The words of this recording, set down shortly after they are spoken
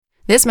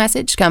This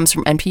message comes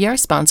from NPR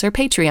sponsor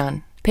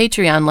Patreon.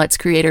 Patreon lets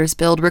creators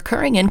build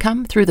recurring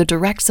income through the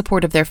direct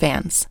support of their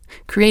fans.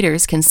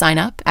 Creators can sign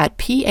up at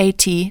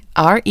patreon.com.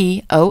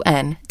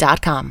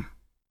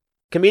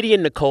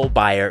 Comedian Nicole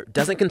Byer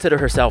doesn't consider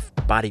herself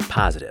body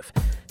positive.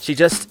 She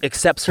just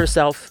accepts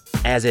herself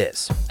as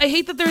is. I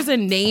hate that there's a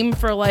name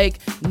for,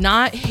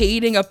 not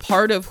hating a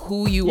part of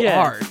who you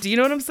are. Do you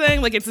know what I'm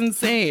saying? It's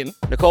insane.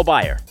 Nicole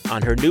Byer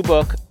on her new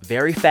book,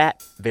 Very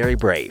Fat, Very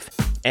Brave,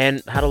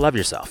 and How to Love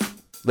Yourself.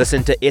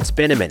 Listen to It's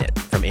Been a Minute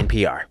from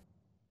NPR.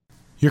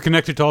 You're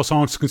connected to All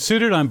Songs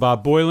Considered. I'm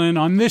Bob Boylan.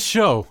 On this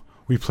show,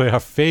 we play our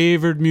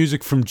favorite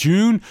music from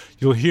June.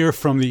 You'll hear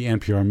from the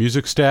NPR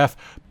music staff,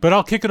 but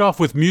I'll kick it off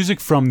with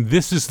music from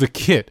This Is the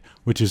Kit,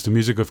 which is the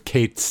music of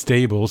Kate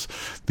Stables.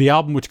 The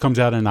album, which comes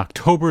out in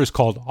October, is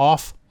called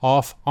Off,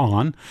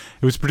 On.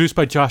 It was produced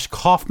by Josh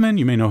Kaufman.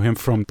 You may know him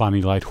from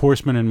Bonnie Light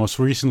Horseman and most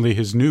recently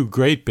his new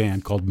great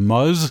band called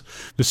Muzz.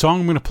 The song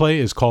I'm going to play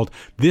is called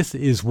This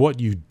Is What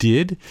You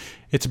Did.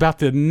 It's about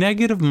the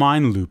negative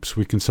mind loops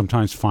we can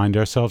sometimes find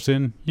ourselves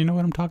in. You know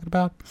what I'm talking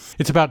about?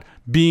 It's about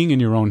being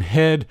in your own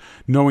head,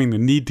 knowing the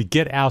need to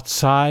get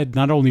outside,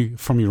 not only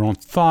from your own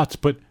thoughts,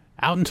 but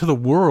out into the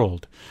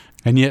world.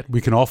 And yet we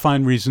can all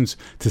find reasons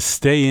to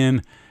stay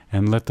in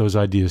and let those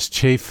ideas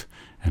chafe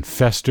and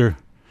fester.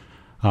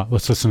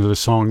 Let's listen to the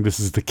song. This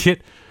is the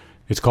Kit.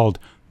 It's called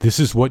This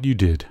Is What You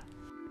Did.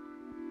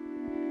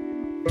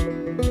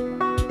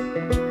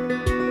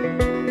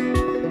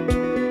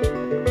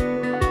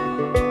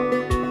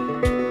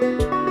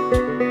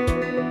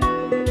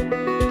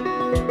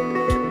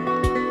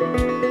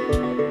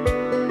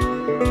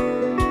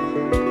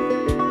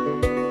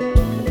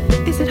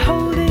 Is it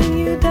holding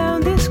you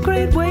down, this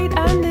great weight,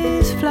 and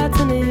is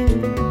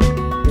flattening?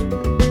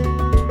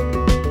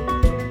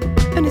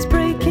 And it's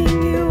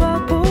breaking you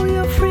up, all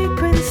your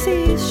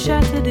frequencies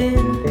shattered in.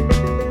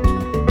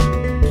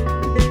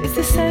 It's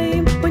the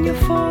same when you're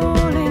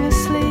falling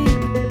asleep,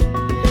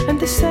 and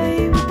the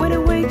same when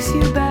it wakes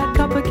you back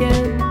up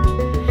again.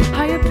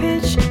 Higher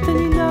pitch than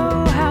you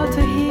know how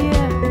to hear,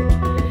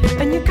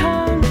 and you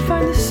can't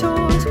find the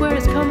source where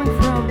it's coming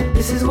from.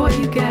 This is what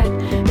you get,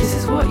 this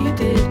is what you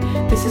did,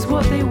 this is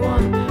what they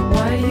want.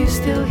 Why are you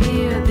still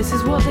here? This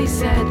is what they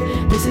said,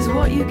 this is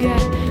what you get,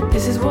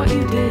 this is what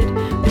you did,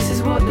 this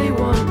is what they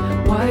want.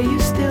 Why are you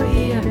still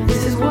here?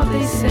 This is what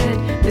they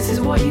said, this is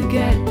what you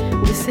get,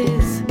 this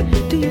is.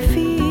 Do you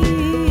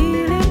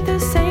feel it the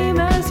same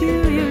as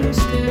you used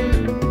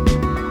to?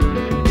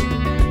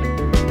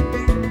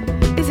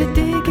 Is it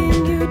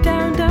digging you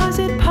down? Does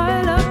it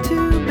pile up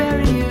to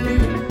bury you?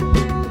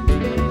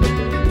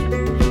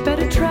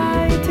 Better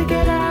try to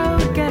get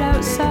out, get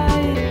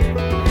outside.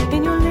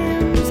 In your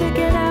limbs,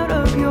 get out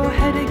of your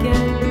head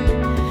again.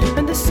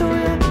 And the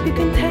soil you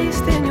can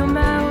taste in your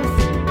mouth,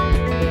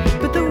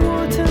 but the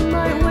water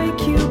might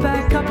wake you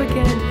back up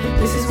again.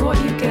 This is what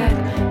you get,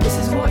 this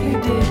is what you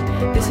did,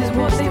 this is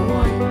what they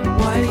want.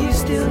 Why are you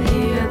still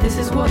here? This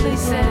is what they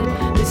said,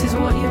 this is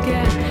what you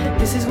get,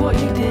 this is what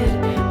you did,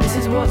 this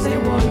is what they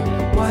want.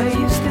 Why are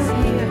you still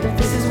here?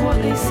 This is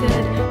what they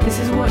said, this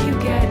is what you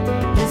get,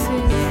 this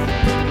is.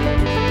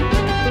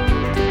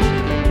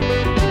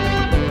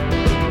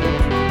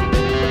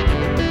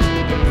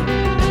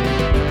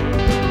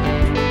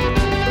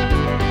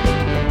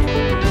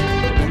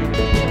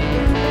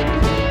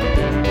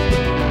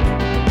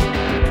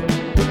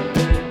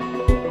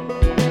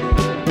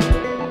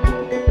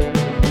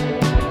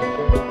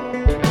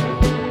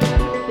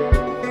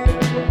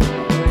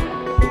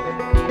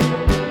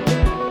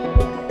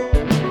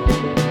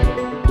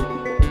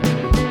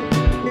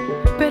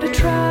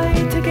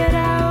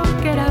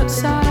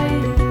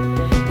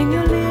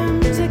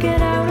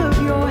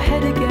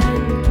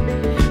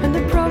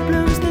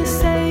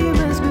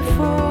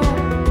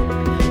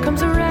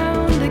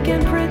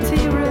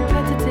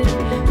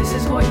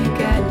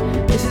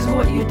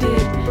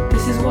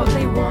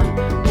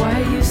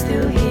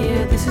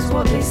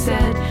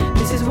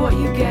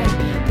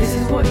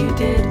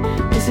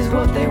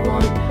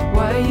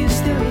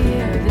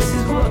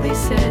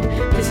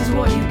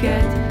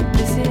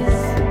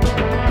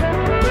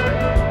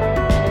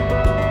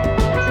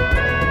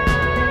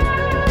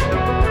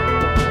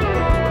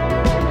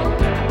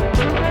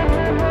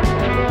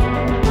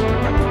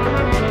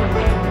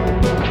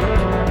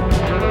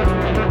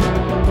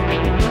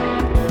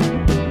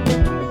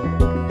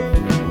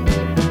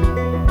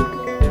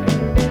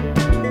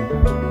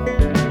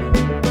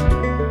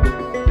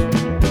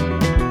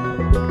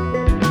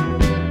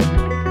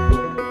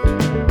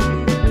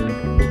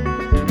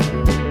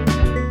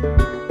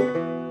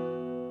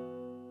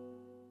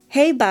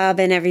 Hey Bob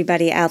and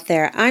everybody out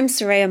there, I'm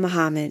Soraya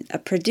Muhammad, a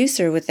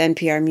producer with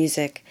NPR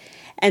Music,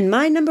 and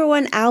my number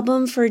one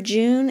album for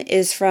June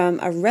is from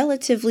a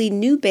relatively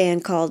new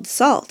band called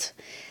Salt.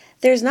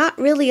 There's not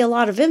really a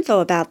lot of info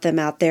about them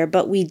out there,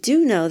 but we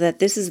do know that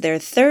this is their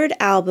third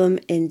album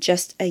in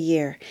just a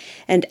year.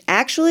 And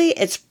actually,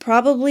 it's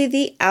probably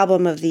the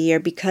album of the year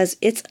because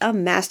it's a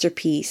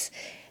masterpiece.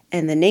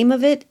 and the name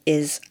of it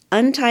is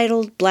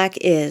Untitled Black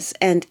Is,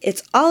 and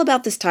it's all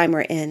about this time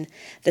we're in,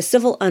 the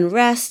civil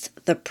unrest,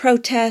 the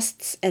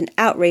protests, and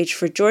outrage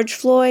for George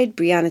Floyd,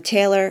 Breonna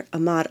Taylor,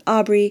 Ahmaud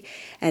Arbery,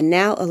 and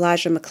now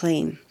Elijah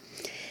McClain.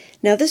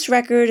 Now, this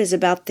record is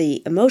about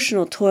the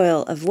emotional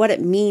toil of what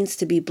it means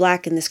to be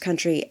Black in this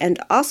country, and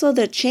also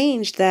the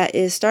change that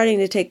is starting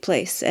to take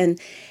place, and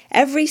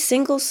every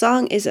single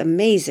song is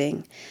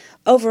amazing.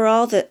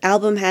 Overall, the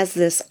album has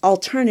this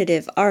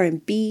alternative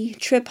R&B,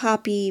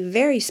 trip-hoppy,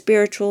 very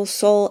spiritual,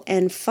 soul,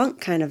 and funk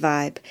kind of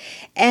vibe.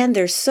 And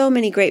there's so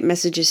many great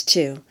messages,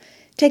 too.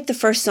 Take the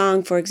first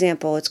song, for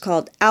example. It's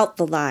called Out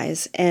the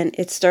Lies, and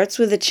it starts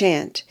with a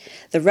chant.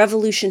 The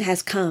revolution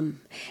has come.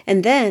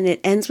 And then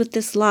it ends with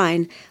this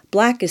line,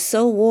 Black is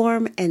so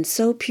warm and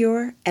so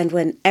pure, and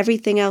when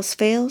everything else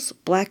fails,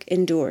 Black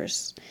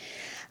endures.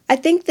 I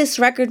think this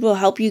record will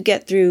help you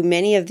get through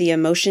many of the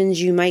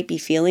emotions you might be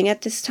feeling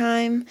at this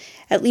time.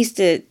 At least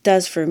it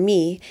does for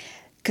me,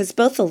 because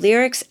both the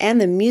lyrics and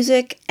the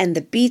music and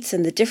the beats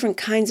and the different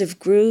kinds of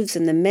grooves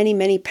and the many,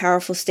 many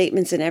powerful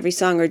statements in every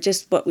song are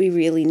just what we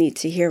really need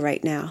to hear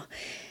right now.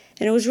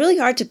 And it was really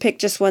hard to pick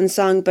just one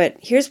song, but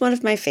here's one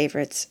of my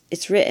favorites.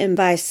 It's written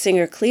by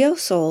singer Cleo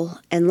Sol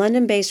and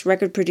London-based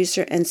record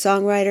producer and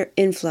songwriter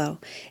Inflo.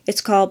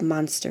 It's called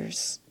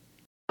Monsters.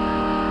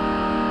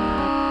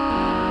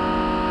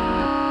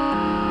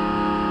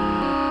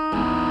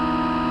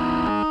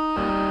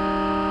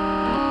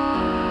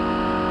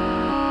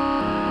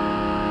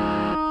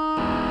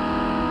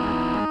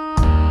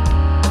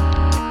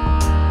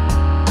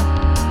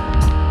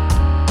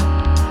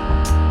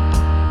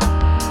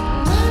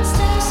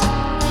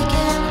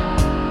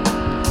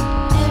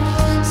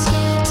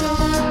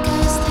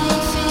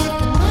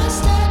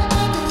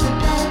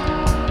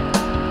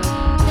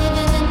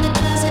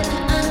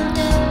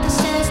 Under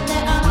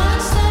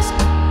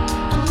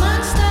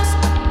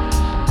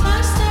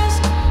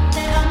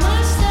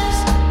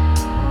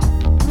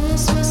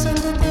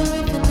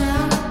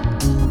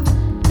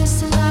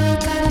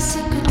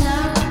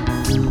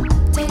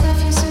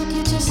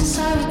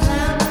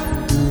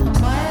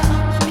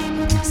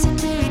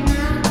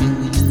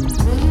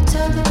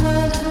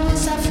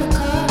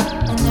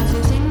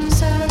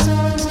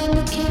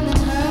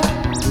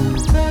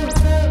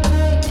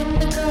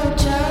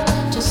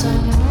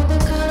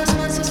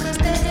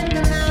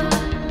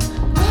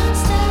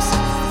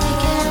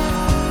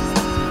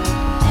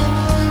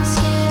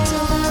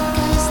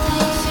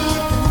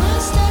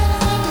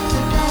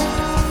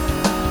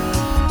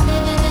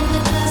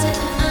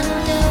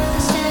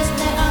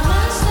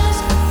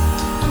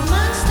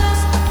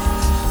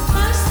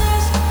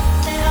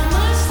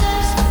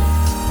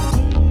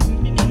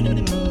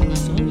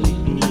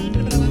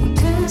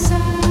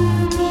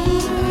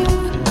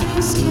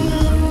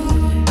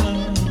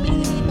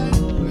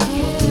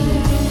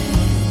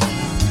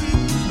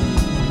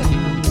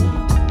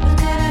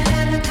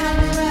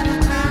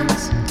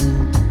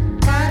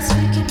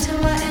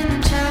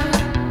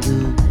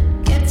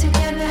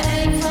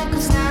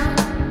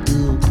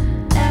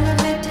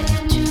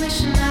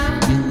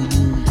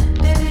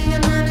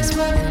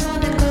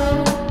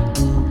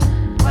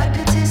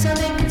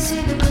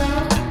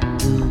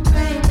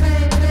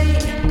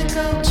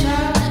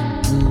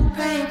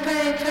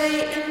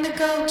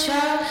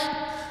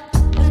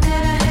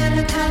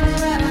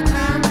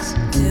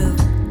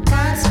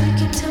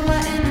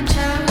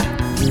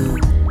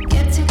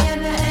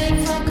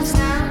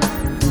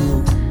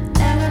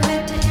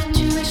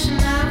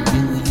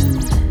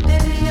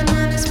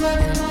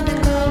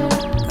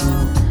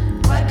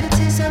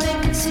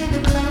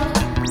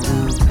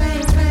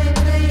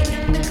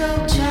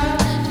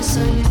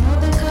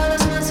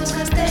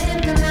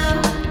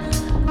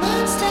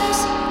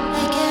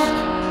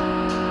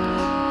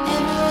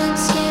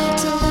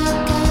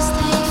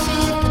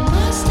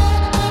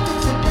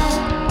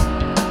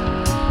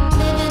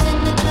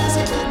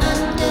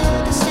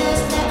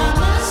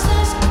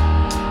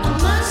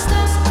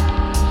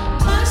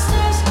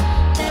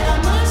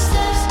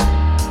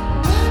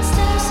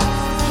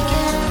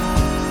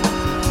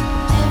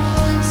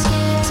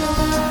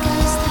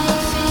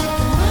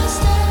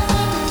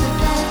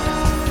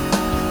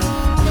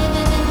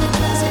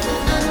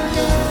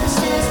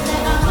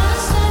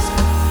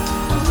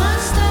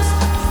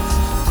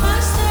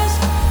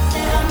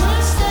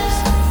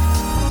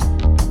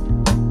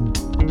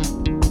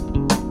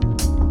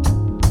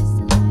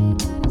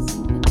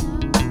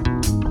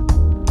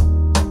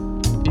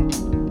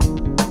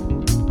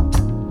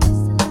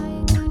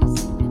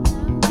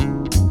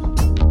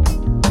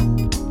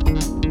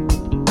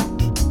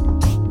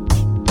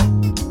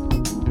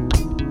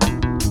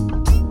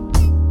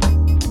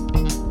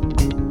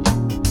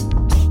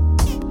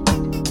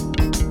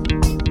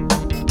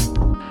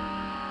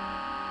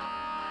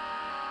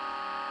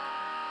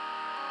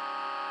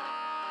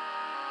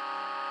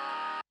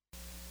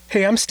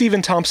Hey, I'm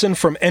Stephen Thompson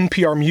from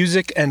NPR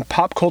Music and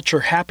Pop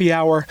Culture Happy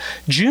Hour.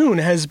 June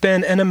has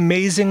been an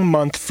amazing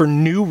month for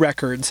new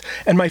records,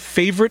 and my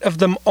favorite of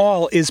them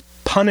all is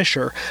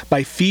Punisher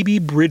by Phoebe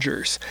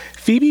Bridgers.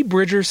 Phoebe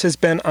Bridgers has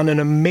been on an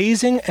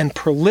amazing and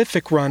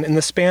prolific run in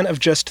the span of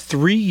just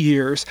 3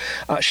 years.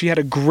 She had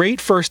a great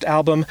first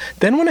album,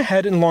 then went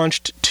ahead and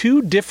launched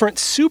 2 different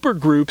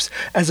supergroups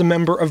as a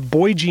member of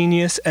Boy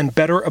Genius and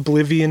Better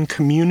Oblivion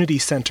Community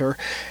Center.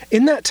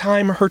 In that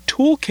time, her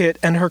toolkit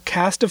and her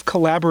cast of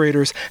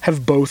collaborators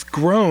have both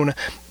grown,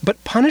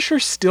 but Punisher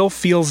still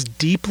feels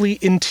deeply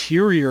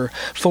interior,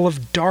 full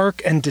of dark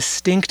and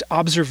distinct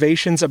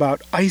observations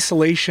about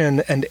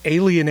isolation and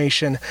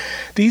alienation.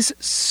 These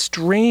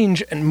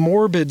strange and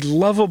morbid,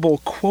 lovable,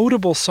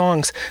 quotable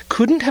songs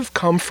couldn't have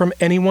come from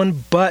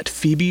anyone but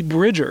Phoebe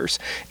Bridgers.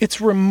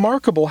 It's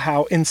remarkable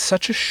how, in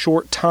such a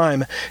short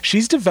time,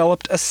 she's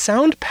developed a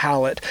sound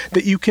palette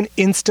that you can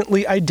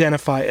instantly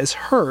identify as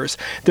hers.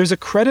 There's a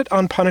credit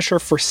on Punisher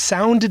for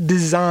sound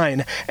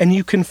design, and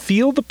you can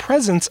feel the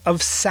presence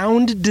of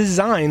sound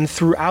design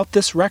throughout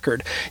this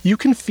record. You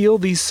can feel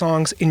these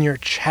songs in your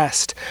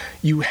chest.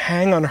 You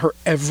hang on her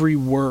every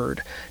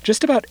word.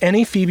 Just about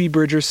any Phoebe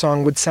Bridgers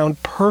song would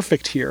sound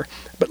perfect here,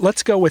 but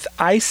let's go with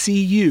I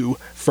See You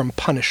from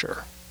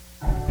Punisher.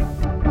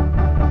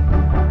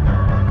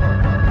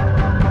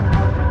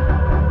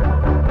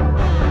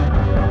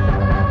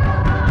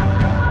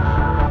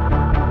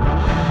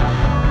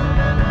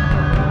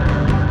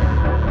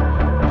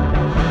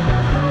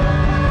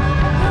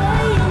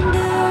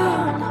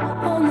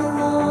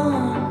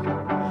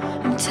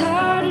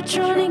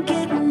 Trying to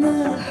get in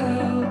the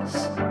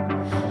house.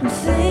 I'm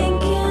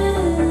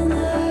thinking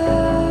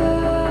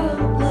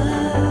out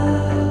loud.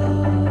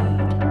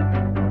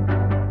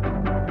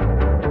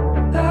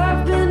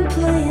 I've been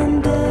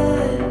playing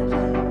dead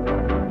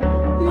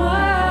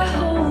my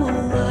whole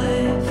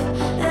life,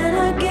 and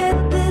I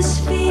get this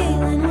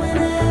feeling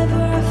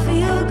whenever I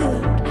feel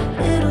good.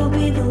 It'll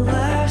be the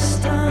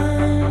last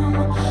time,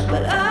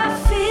 but I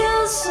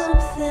feel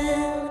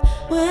something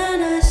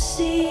when I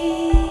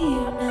see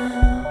you now.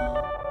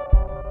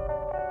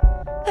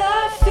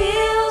 I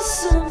feel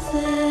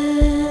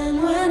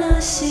something when I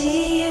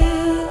see you.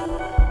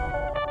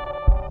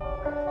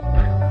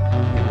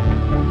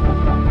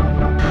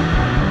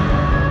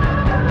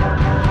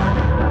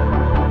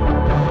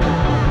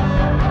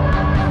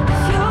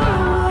 If you're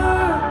a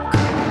work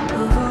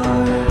of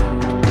art,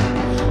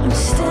 I'm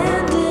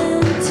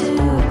standing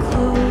too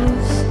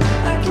close.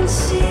 I can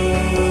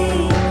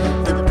see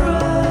the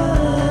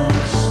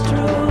brush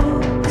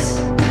strokes.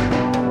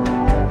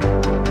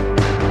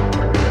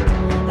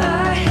 I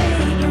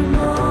hate your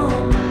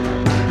mom.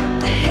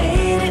 I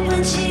hate it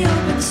when she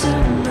opens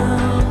her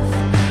mouth.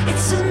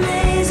 It's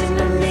amazing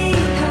to me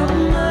how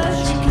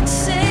much you can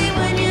say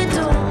when you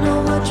don't know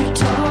what you're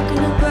talking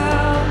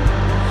about.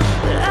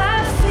 But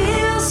I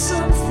feel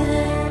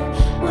something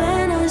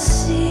when I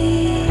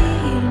see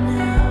you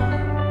now.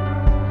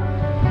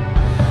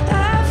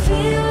 I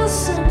feel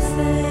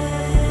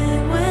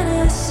something when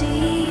I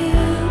see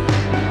you.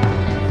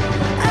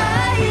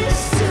 I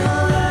used to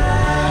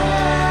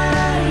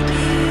like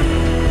you.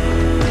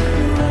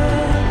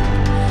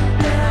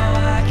 Now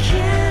I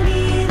can't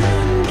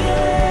even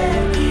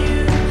get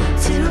you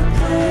to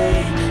play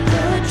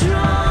the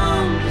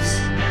drums,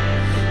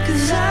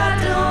 'cause I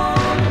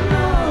don't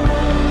know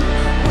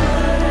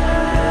what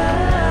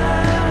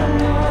I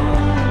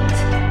want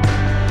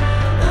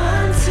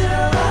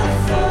until I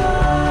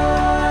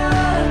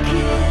fuck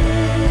it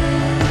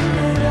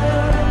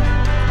up.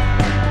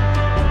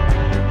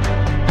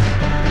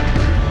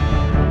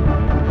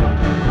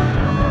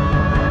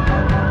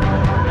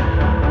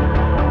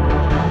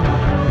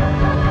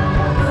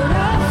 But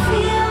I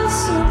feel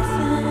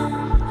something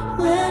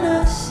when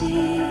I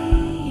see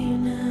you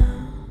now.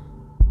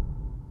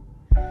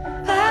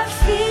 I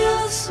feel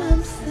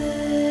something.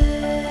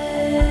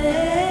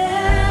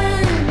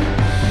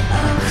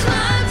 I'll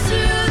climb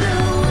through the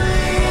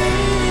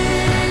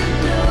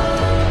window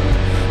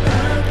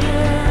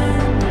again.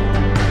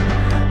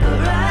 But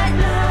right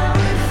now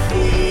it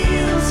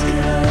feels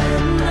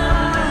good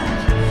not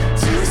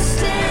to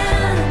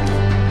stand.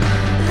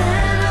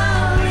 Then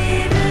I'll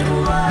leave it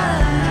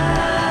wide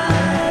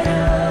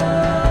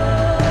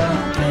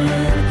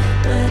open.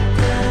 Let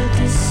the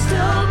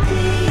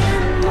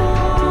dystopian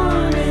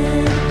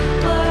morning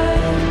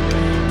light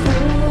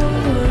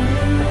pour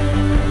in.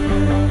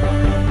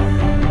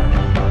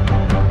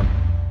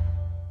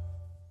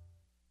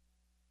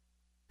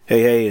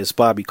 Hey, it's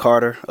Bobby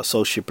Carter,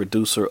 associate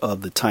producer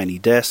of The Tiny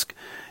Desk,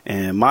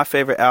 and my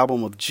favorite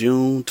album of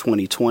June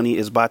 2020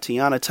 is by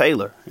Tiana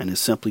Taylor, and it's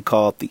simply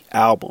called The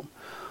Album.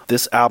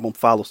 This album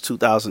follows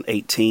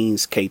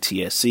 2018's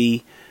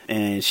KTSE,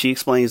 and she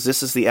explains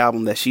this is the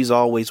album that she's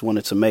always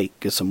wanted to make.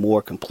 It's a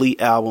more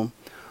complete album.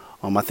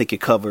 I think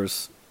it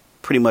covers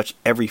pretty much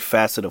every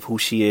facet of who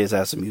she is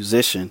as a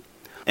musician.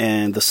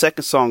 And the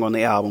second song on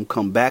the album,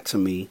 Come Back to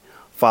Me,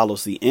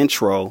 follows the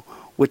intro,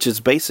 which is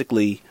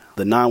basically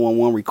the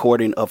 911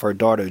 recording of her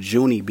daughter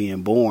Junie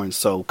being born.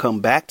 So Come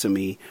Back to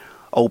Me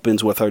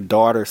opens with her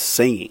daughter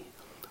singing.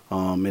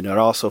 And it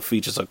also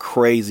features a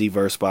crazy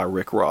verse by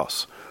Rick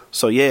Ross.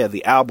 So yeah,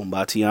 the album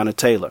by Teyana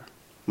Taylor,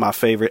 my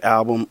favorite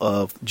album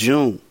of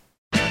June.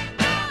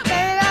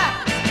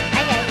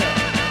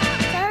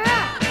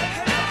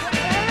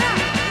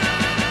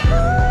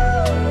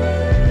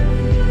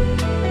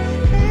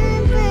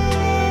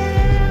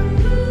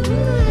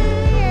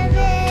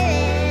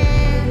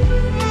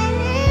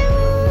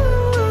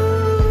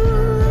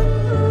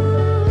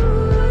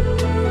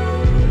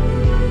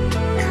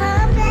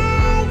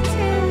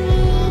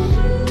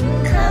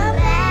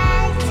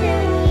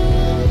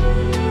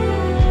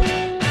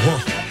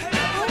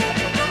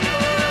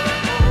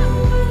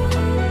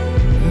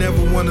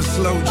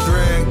 Slow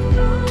drag,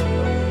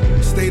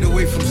 stayed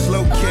away from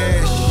slow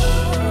cash.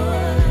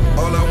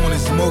 All I want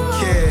is more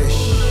cash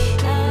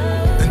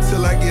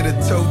until I get a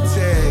toe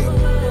tag.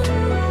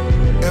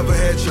 Ever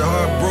had your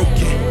heart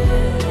broken?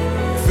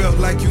 Felt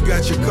like you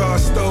got your car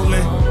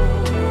stolen?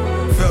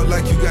 Felt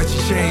like you got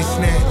your chain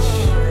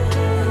snatched?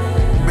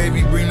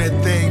 Baby, bring that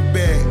thing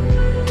back.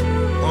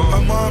 My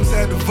mom's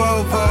had the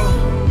Volvo.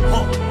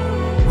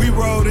 We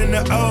rode in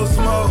the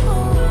Osmo.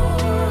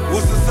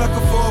 Was a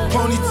sucker for a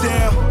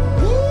ponytail.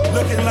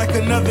 Looking like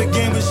another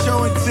game of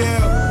show and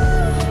tell.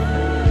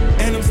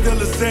 And I'm still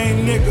the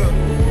same nigga.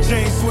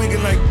 Chain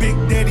swinging like Big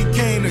Daddy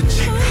Kane or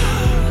Chica.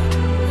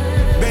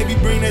 Baby,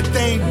 bring that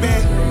thing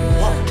back.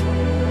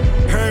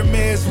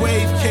 Hermes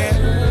wave cap.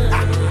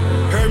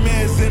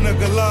 Hermes in a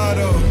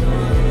gelato.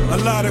 A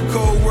lot of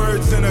cold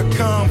words in a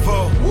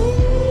convo.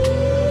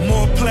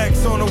 More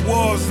plaques on the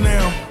walls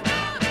now.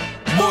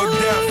 More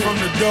death from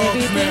the dogs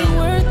now. Everything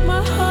worth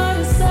my heart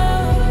and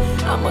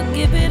soul. I'ma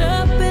give it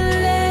up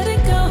and let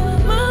it go.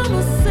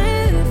 Mama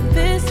said if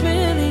it's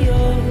really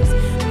yours,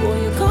 boy,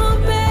 you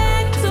come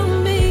back to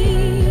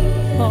me.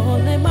 All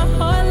in my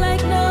heart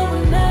like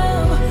no,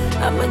 no.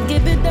 I'ma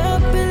give it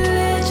up and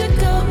let you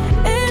go.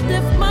 And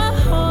if my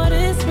heart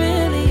is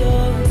really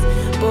yours,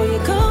 boy, you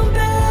come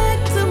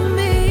back to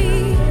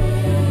me.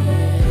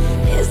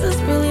 Is this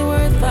really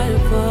worth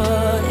fighting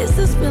for? Is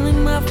this really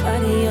my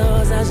fight or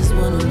yours? I just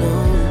wanna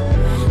know.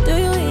 Do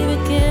you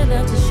even care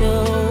not to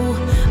show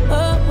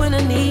up when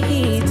I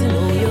need to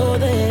know you're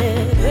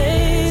there?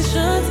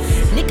 Patience,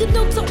 nigga,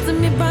 don't talk to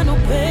me about no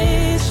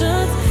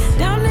patience.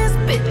 Down this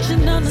bitch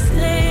and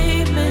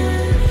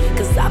understatement.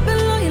 Cause I've been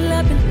loyal,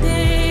 I've been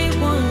day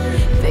one.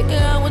 Figure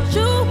out what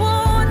you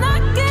want, I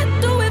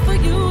can't do it for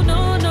you,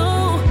 no,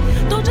 no.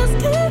 Don't just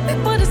keep me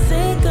for the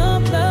sake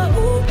of love,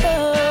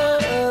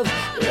 love,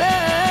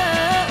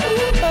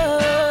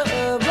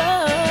 love,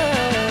 love.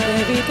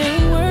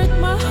 Everything worth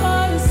my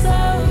heart and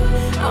soul,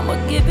 I'ma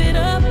give it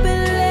up and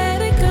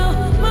let it go.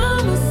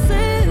 Mama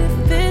said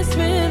if it's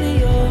really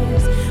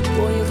yours,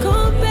 boy, you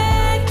come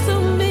back to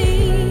me.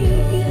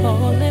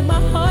 All in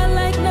my heart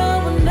like no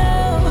one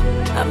knows.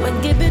 I'ma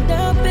give it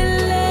up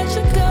and let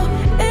you go.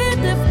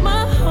 And if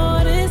my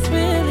heart is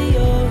really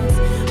yours,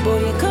 boy,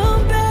 you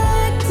come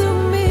back to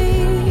me.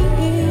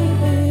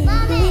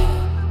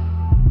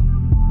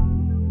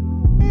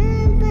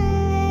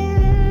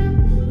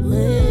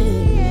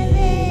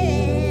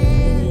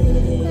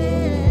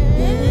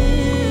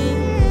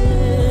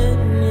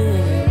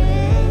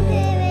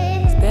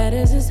 As bad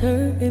as it's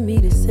hurting me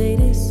to say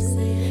this,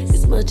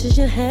 as much as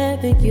you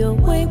have it your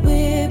way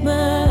with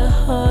my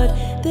heart,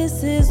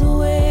 this is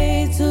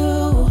way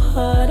too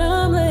hard.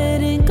 I'm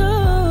letting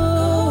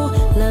go.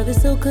 Love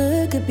is so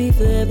good, could be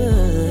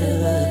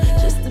forever.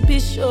 Just to be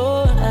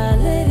sure, I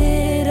let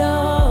it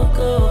all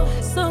go,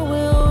 so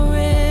we'll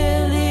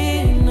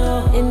really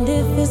know. And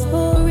if it's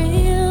for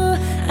real,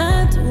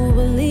 I do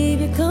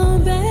believe you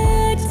come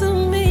back to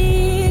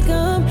me.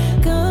 Come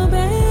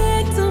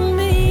back to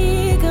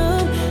me.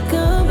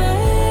 Come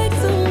back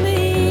to me.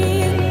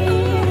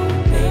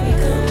 Baby,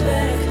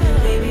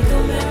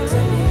 come back to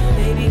me.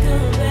 Baby,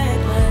 come back,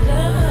 my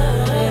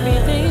love.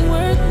 Everything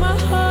worth my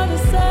heart and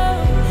soul,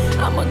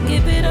 I'ma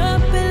give it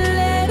up and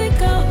let it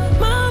go.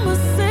 Mama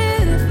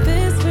said if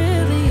it's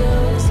really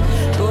yours,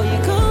 boy, you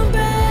come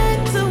back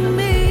to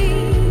me.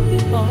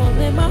 All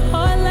in my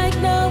heart like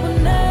no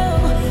one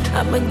knows.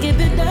 I'ma give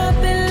it up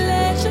and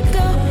let you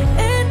go.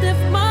 And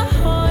if my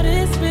heart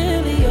is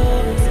really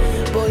yours,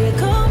 boy, you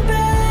come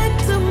back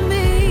to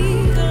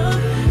me.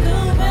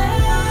 Come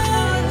back.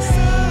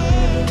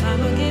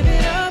 I'ma give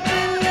it up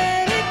and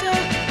let it go.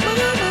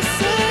 Mama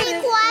said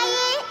it.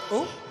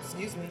 Oh,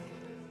 excuse me.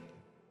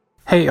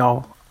 Hey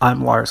y'all,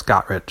 I'm Lars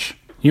Gottrich.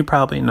 You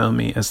probably know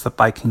me as the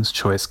Vikings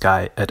Choice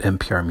guy at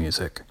NPR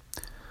Music.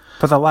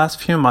 For the last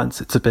few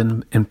months, it's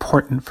been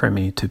important for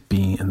me to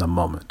be in the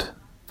moment.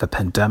 The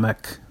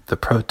pandemic, the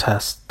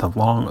protests, the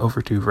long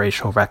overdue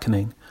racial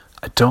reckoning.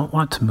 I don't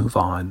want to move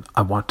on,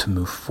 I want to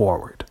move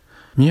forward.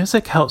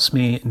 Music helps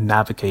me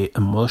navigate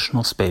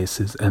emotional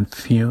spaces, and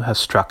few have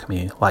struck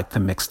me like the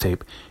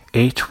mixtape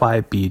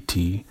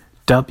HYBT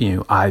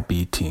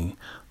WIBT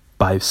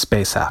by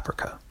Space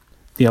Africa.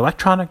 The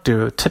electronic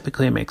duo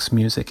typically makes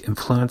music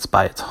influenced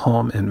by its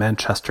home in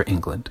Manchester,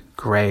 England,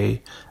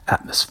 grey,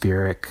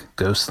 atmospheric,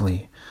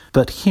 ghostly.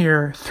 But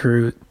here,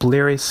 through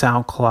bleary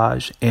sound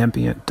collage,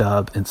 ambient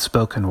dub, and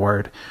spoken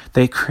word,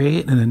 they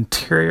create an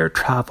interior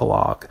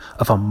travelogue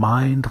of a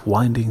mind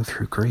winding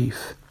through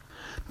grief.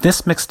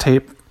 This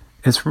mixtape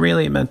is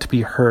really meant to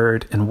be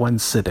heard in one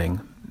sitting,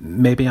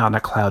 maybe on a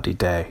cloudy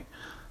day.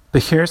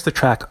 But here's the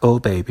track Oh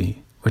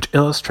Baby, which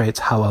illustrates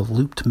how a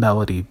looped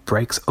melody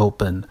breaks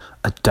open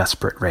a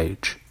desperate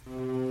rage.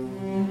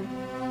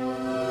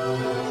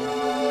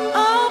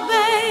 Oh,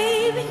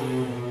 baby.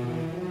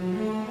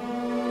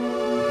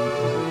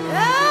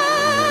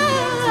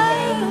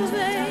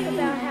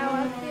 About how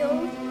I feel,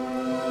 and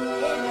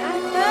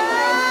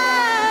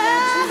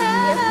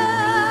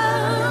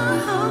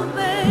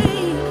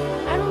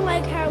I don't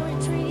like how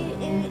we're treated,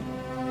 and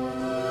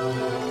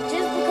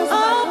just because of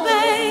our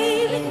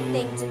color doesn't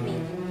mean anything to me.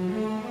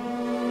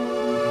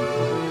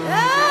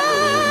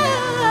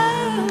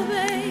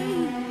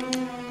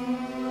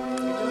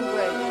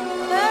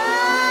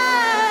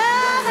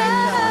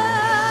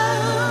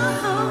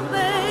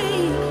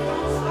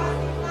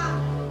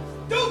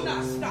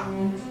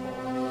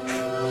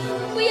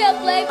 We are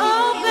black people,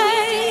 and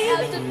we shouldn't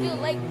have to feel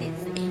like this.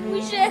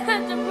 We shouldn't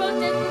have to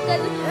protest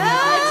because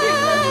our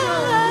treat us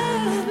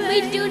wrong. We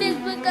do this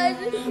because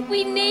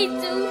we need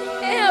to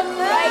and have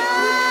rights.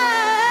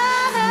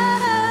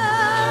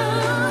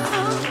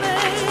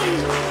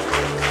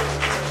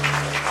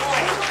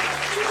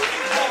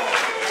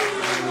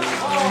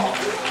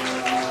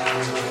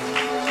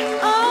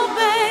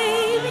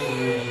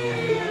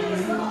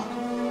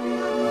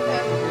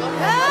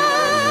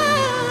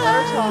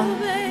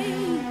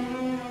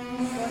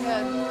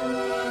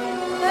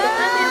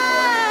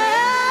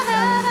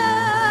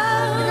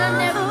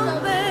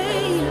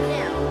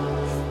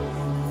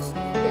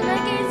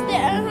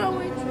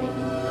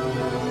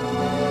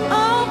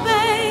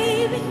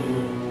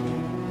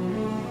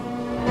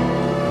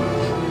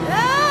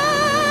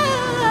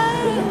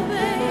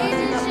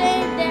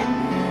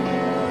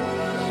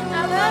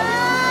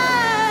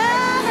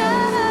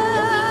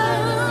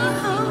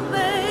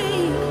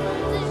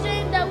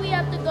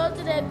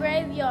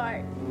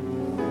 Graveyard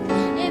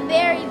and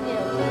bury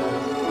them.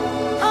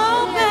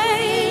 Oh,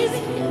 baby.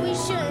 We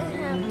shouldn't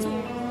have to.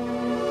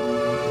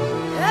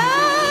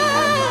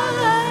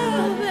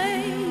 Oh,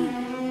 baby.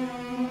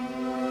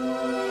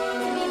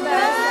 To be by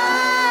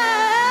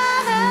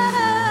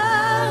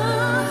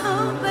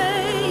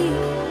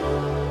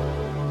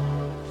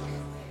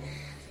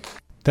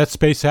That's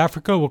Space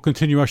Africa. We'll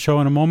continue our show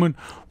in a moment.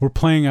 We're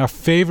playing our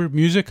favorite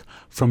music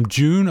from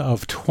June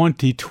of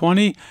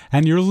 2020,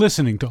 and you're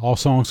listening to All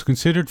Songs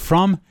Considered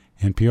from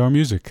NPR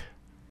Music.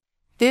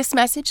 This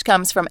message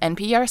comes from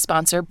NPR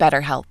sponsor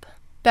BetterHelp.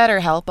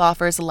 BetterHelp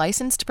offers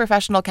licensed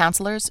professional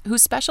counselors who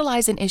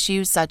specialize in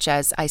issues such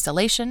as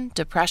isolation,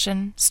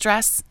 depression,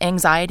 stress,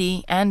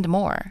 anxiety, and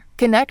more.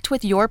 Connect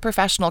with your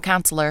professional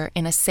counselor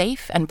in a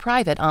safe and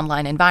private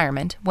online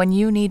environment when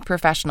you need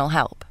professional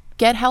help.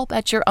 Get help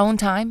at your own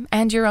time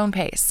and your own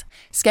pace.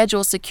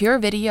 Schedule secure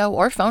video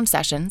or phone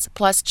sessions,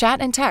 plus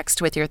chat and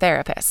text with your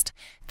therapist.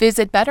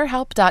 Visit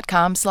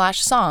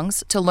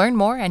betterhelp.com/songs to learn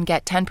more and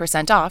get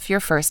 10% off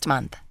your first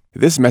month.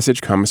 This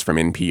message comes from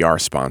NPR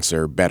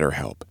sponsor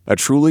BetterHelp, a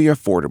truly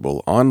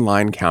affordable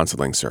online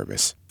counseling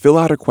service. Fill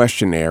out a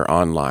questionnaire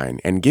online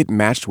and get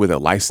matched with a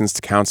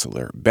licensed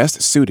counselor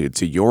best suited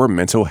to your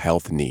mental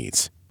health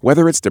needs.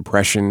 Whether it's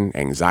depression,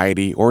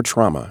 anxiety, or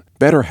trauma,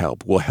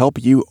 BetterHelp will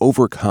help you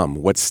overcome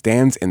what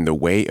stands in the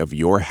way of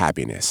your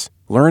happiness.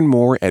 Learn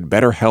more at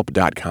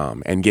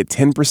BetterHelp.com and get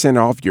 10%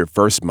 off your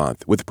first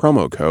month with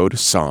promo code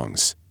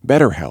SONGS.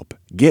 BetterHelp.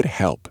 Get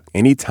help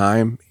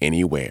anytime,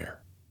 anywhere.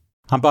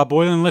 I'm Bob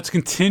Boylan. Let's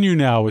continue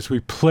now as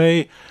we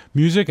play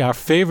music, our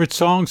favorite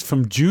songs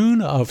from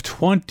June of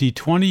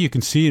 2020. You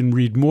can see and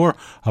read more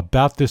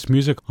about this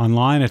music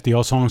online at the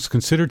All Songs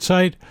Considered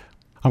site.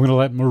 I'm going to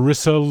let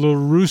Marissa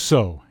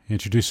LaRusso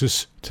introduce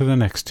us to the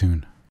next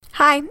tune.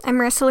 Hi, I'm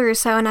Marissa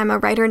LaRusso, and I'm a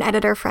writer and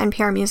editor for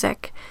NPR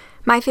Music.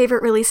 My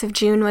favorite release of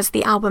June was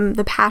the album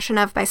The Passion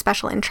of by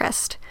Special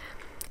Interest.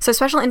 So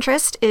Special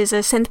Interest is a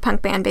synth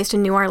punk band based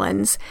in New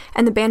Orleans,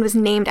 and the band was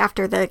named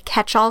after the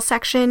catch-all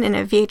section in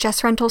a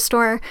VHS rental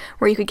store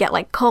where you could get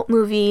like cult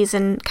movies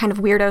and kind of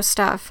weirdo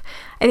stuff.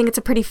 I think it's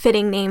a pretty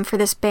fitting name for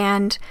this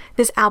band.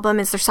 This album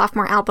is their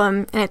sophomore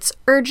album, and it's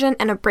urgent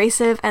and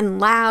abrasive and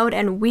loud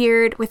and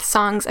weird with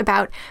songs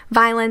about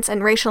violence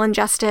and racial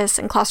injustice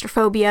and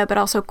claustrophobia, but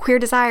also queer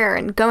desire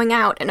and going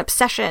out and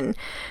obsession.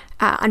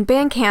 On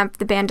Bandcamp,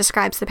 the band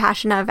describes The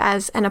Passion of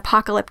as an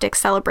apocalyptic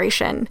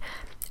celebration.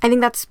 I think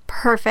that's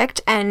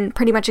perfect and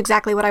pretty much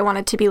exactly what I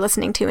wanted to be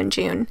listening to in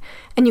June.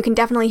 And you can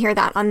definitely hear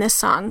that on this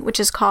song, which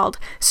is called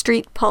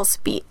Street Pulse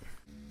Beat.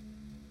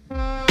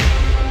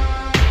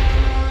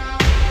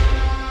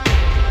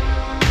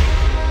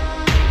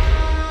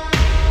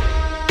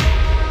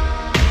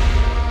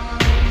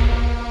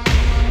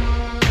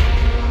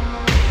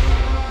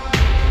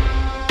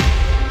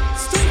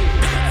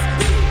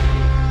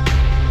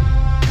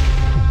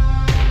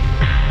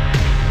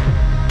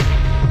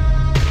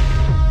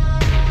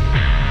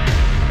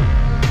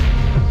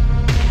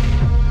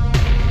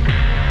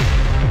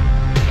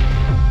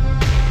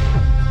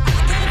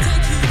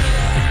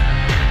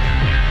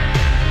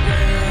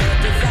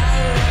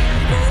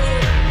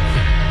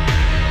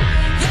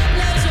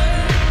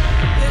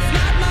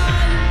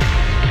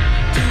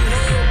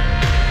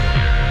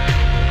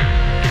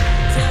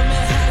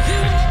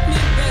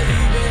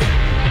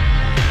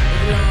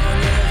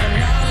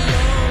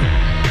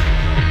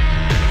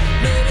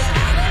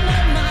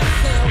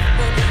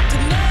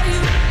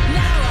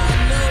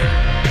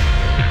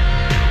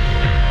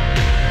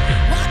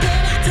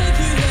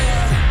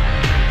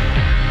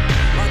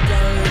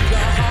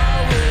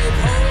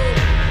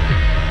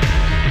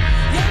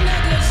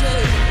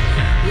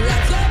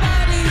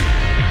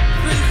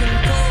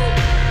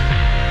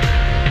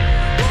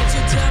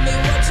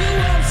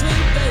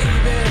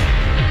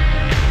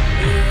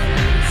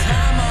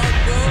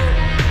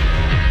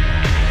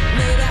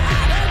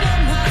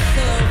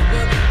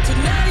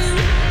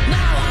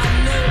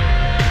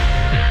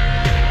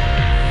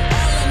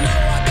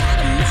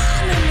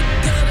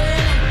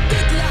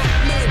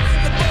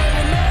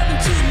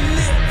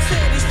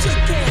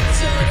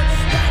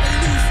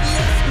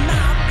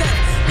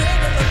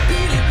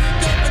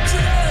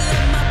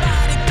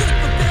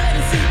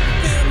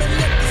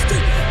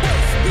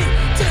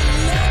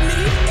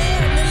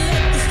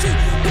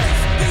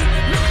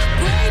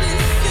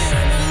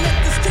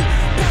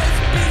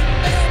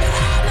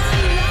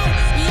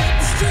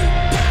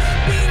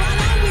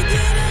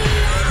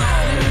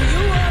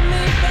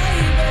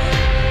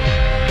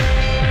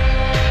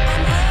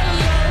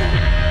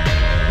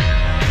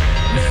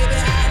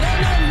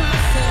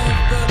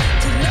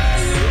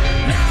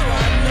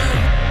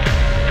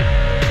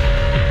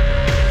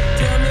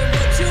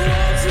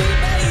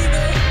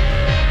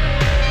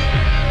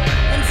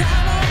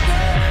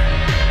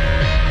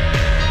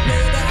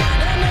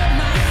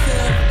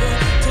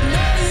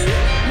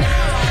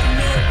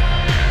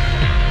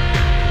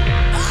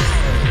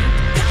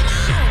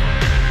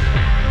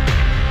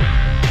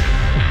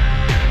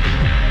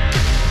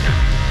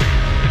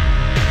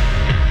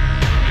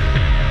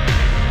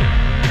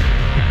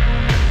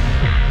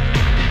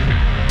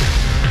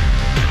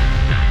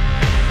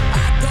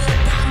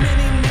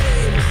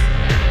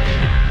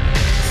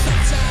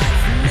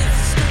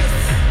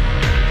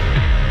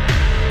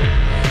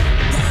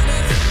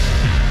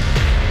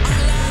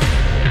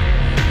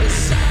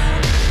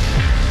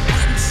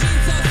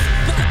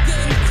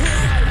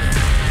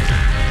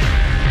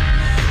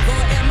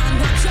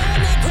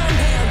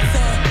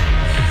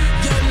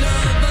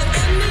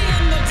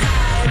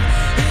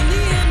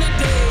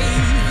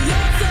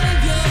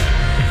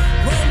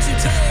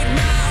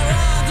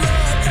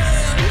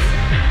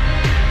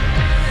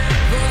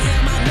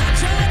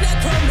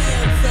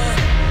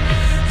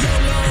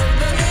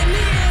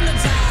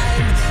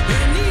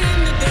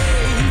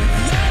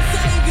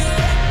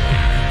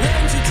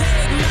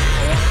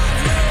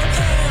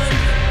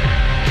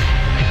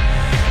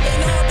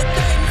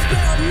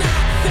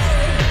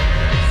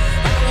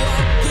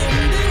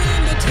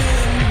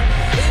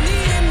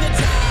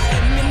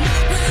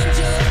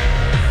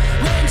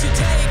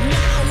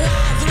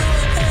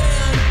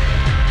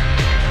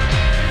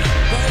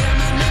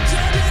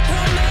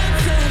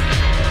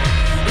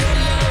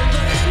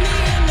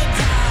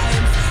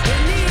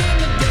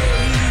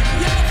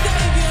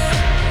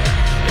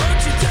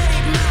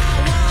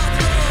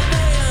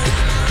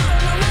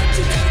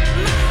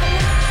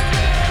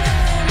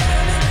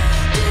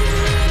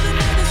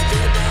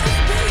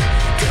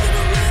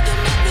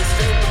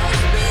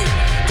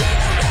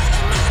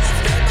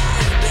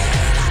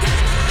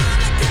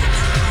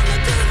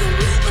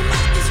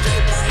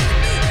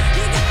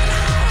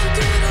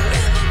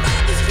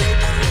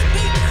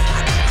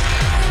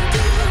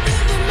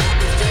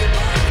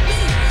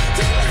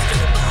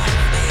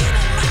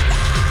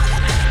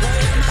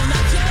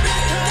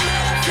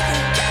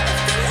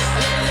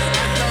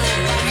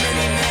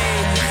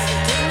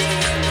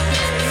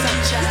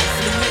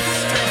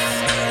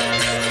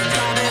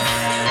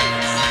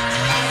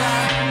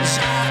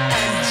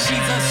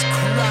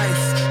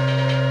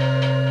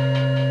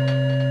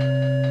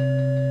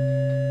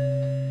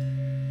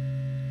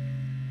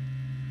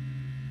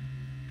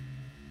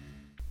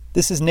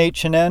 This is Nate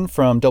Chinen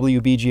from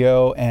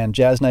WBGO and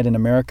Jazz Night in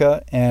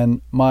America,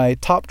 and my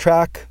top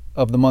track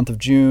of the month of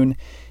June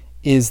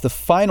is the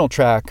final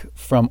track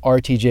from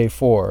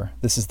RTJ4.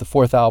 This is the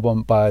fourth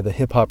album by the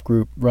hip-hop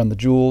group Run the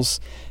Jewels,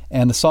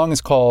 and the song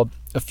is called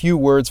A Few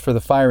Words for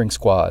the Firing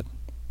Squad,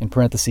 in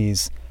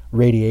parentheses,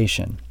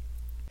 Radiation.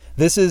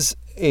 This is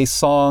a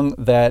song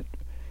that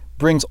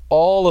brings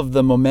all of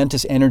the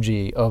momentous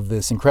energy of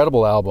this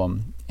incredible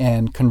album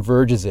and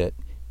converges it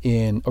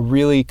in a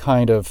really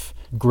kind of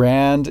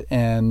grand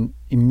and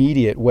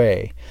immediate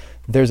way.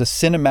 There's a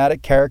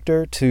cinematic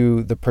character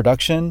to the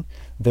production.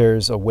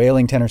 There's a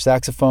wailing tenor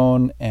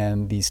saxophone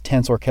and these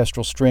tense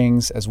orchestral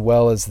strings, as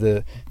well as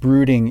the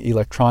brooding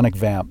electronic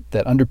vamp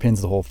that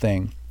underpins the whole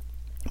thing.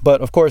 But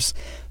of course,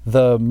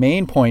 the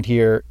main point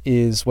here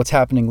is what's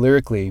happening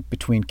lyrically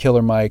between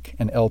Killer Mike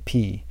and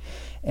LP.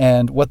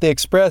 And what they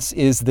express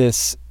is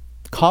this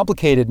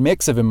complicated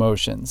mix of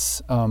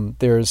emotions.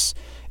 There's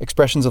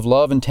expressions of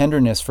love and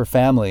tenderness for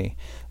family.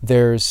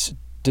 There's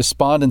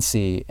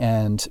despondency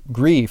and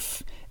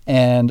grief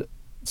and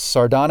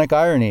sardonic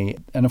irony.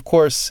 And of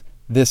course,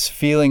 this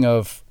feeling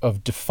of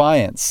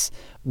defiance.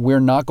 We're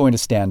not going to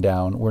stand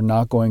down. We're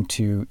not going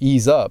to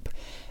ease up.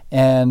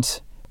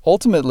 And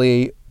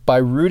ultimately, by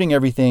rooting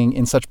everything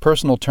in such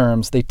personal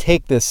terms, they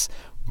take this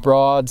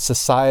broad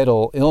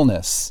societal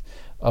illness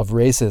of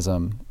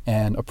racism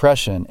and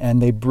oppression,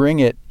 and they bring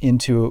it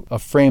into a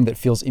frame that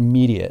feels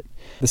immediate.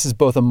 This is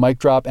both a mic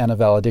drop and a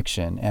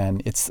valediction,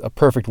 and it's a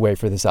perfect way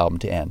for this album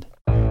to end.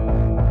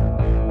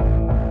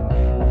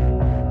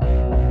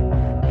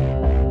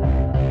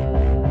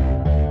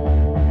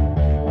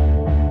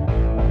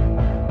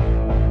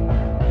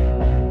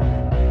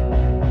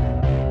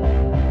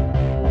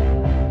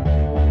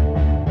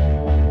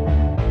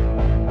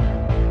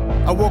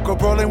 I woke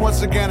up early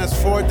once again,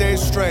 it's 4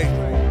 days straight.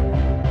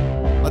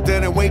 I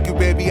didn't wake you,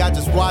 baby, I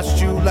just watched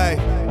you lay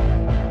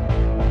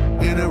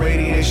in the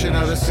radiation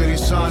of the city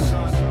sun.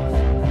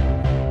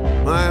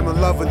 I am in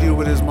love with you,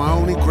 it is my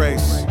only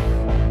grace.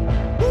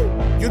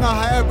 You know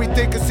how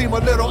everything can seem a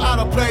little out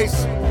of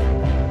place.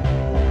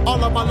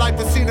 All of my life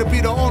it seemed to be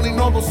the only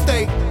normal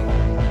state.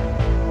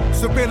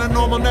 So being a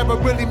normal never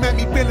really meant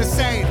me being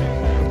insane.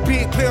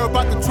 Being clear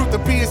about the truth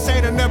of being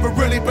sane had never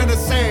really been the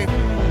same.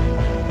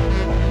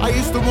 I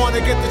used to want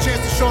to get the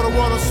chance to show the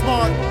world I'm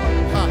smart.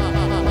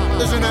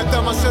 Isn't that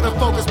dumb? I should have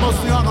focused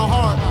mostly on the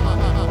heart.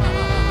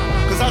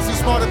 Cause I see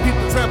smarter people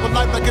trample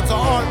life like it's an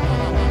art.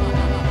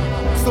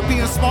 So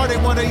being smart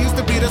ain't when it used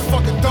to be this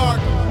fucking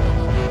dark.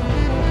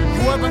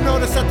 You ever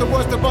notice that the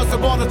worst of us have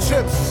all the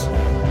chips?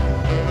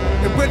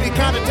 It really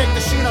kinda take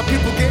the sheen on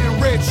people getting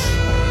rich.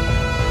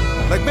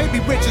 Like maybe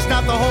rich is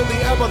not the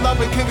holy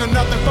ever-loving king of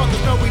nothing.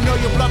 Fuckers know we know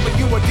you're blunt, but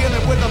you are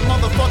dealing with the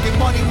motherfucking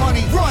money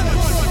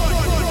runners.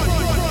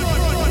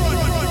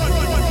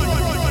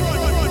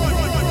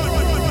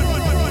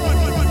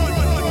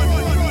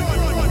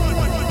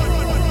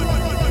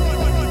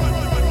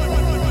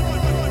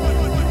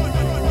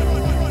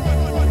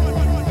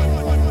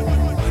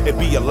 It'd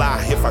be a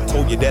lie if I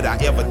told you that I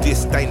ever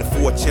disdain the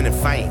fortune and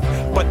fame.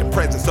 But the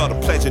presence of the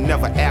pleasure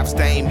never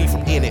abstained me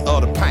from any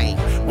other pain.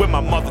 When my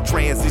mother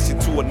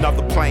transitioned to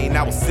another plane,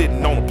 I was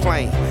sitting on a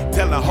plane,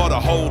 telling her to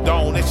hold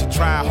on, and she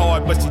tried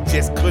hard, but she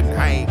just couldn't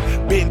hang.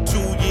 Been 2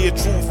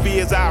 years, true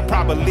fears, I'll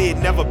probably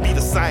never be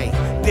the same.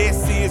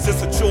 This is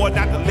just a chore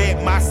not to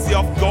let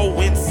myself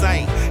go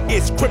insane.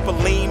 It's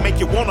crippling, make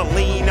you wanna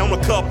lean on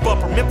a cup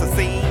of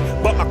promethazine.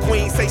 But my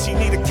queen say she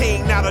need a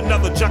king, not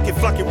another junkie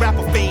flunky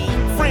rapper fiend.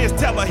 Friends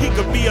tell her he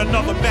could be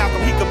another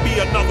Malcolm, he could be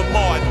another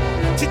Martin.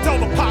 She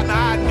told her partner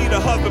I need a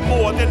husband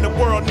more than the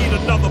world need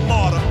another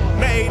martyr.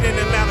 Made in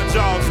Atlanta,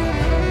 Georgia,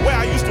 where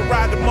I used to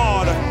ride the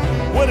martyr.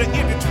 With an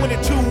empty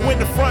 22 in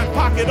the front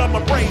pocket of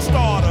my brain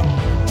starter.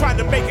 Trying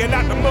to make it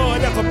out the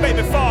mud as a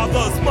baby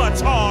father's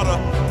much harder.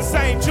 The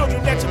same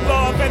children that you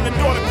love and the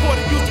daughter court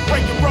used to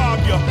break and rob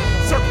you.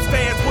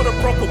 Circumstance would have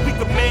broke a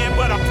weaker man,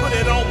 but I put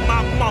it on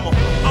my mama.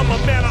 I'm a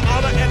man of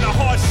honor and the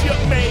hardship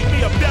made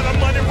me a better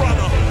money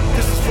runner.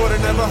 This is for the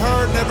never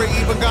heard, never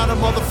even got a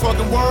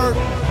motherfucking word.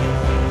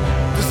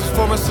 This is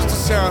for my sister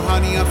Sarah,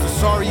 honey, I'm so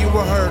sorry you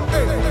were hurt.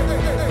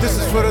 This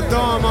is for the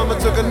dawn, mama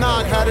took a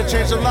knock, had to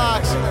change the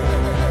locks.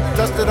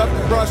 Dusted up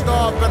and brushed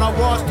off, and I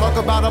washed, talk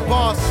about a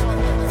boss.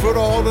 For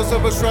the holders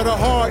of a shred of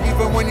heart,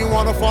 even when you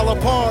wanna fall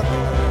apart.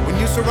 When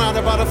you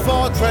surrounded by the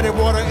fog, treaded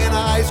water in an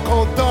ice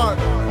cold dark.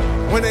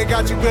 When they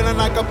got you feeling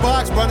like a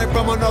box, running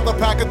from another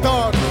pack of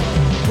dogs.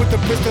 Put the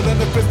pistol and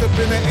the fist up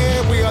in the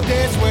air, we are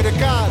dead, swear to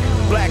God.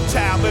 Black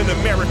child in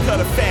America,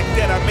 the fact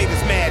that I made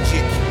is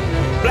magic.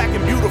 Black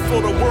and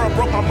beautiful, the world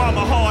broke my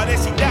mama hard and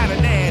she died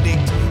an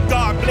addict.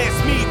 God bless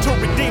me to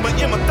redeem her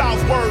in my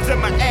thoughts, words, and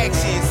my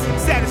actions.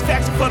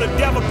 Satisfaction for the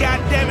devil,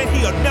 goddammit,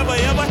 he'll never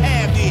ever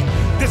have it.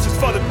 This is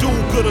for the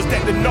do-gooders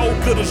that the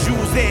no-gooders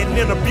use and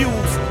then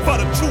abuse. For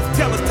the truth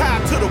tellers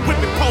tied to the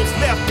whipping post,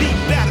 left beat,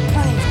 battle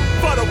bruised.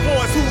 For the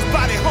ones whose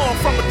body hung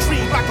from a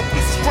tree like a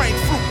piece of strange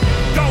fruit.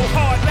 Go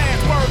hard,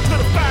 last word to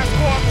the fire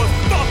squad was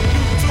fuck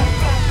you too.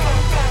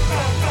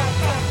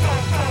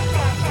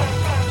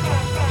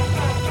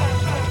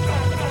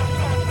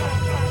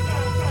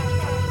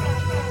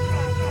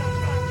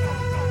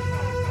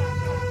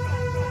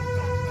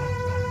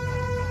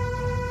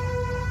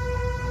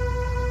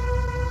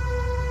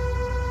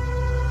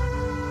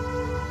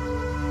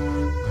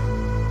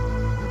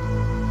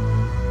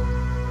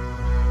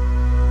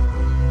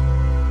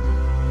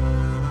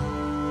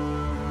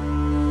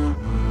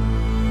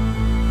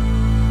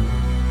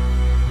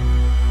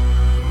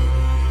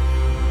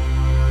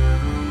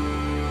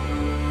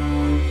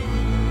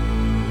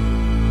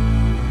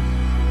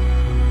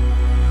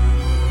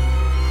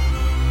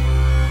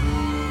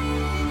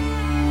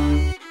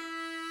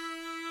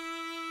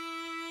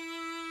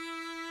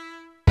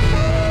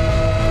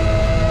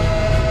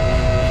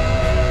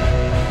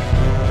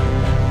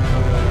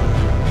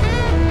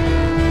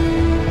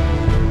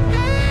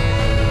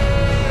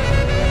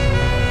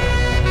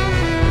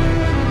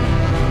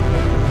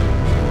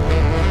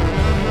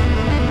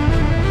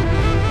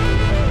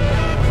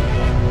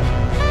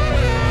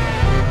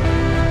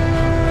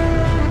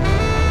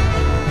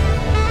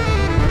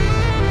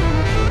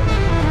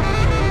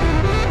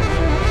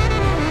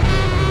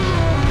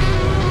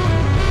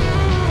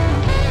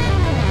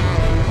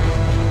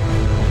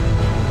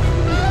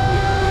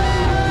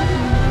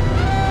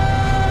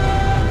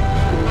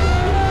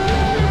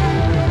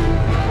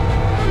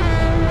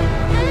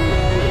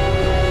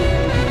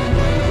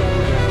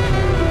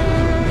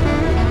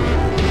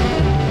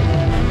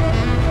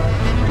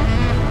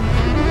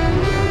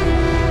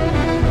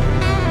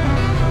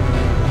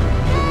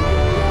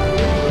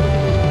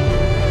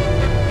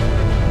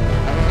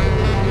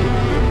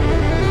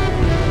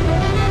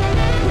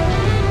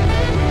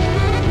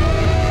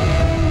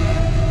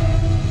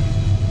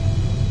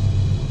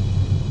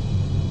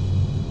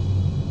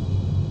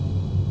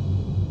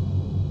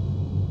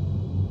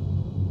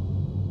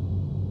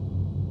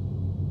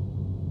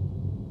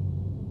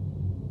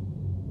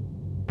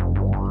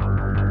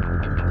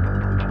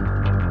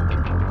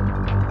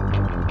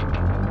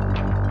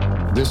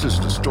 This is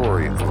the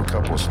story of a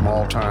couple of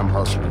small-time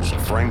hustlers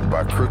framed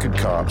by crooked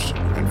cops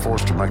and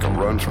forced to make a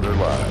run for their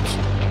lives.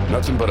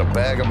 Nothing but a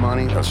bag of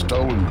money, a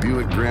stolen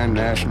Buick Grand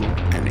National,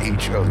 and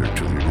each other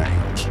to their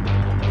names.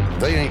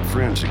 They ain't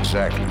friends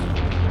exactly.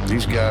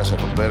 These guys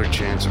have a better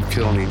chance of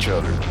killing each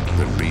other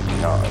than beating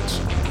the odds.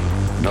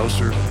 No,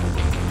 sir,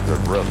 they're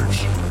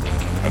brothers.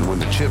 And when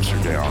the chips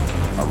are down,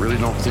 I really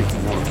don't think you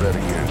want to bet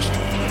against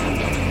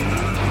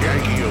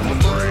Yankee of the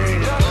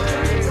Brave.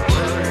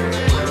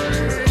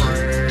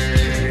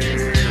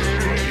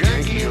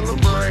 Yankee of the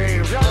Brave.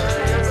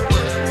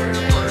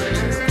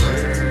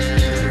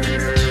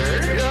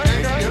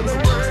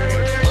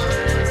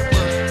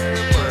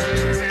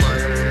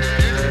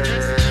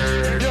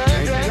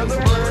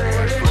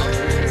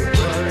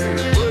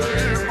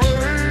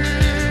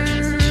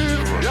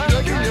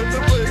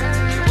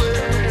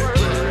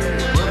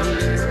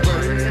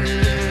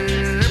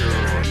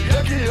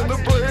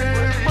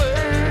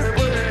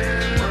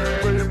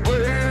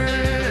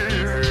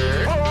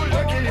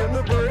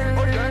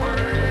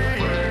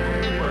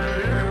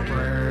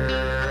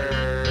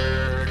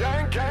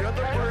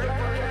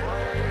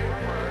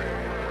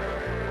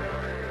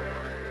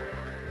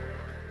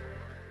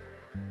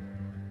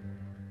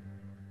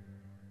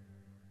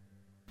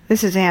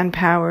 This is Ann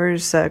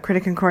Powers,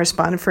 critic and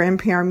correspondent for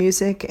NPR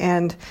Music,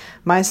 and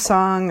my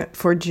song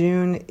for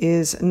June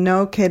is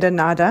No Queda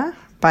Nada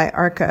by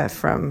Arca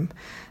from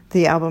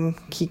the album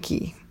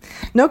Kiki.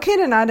 No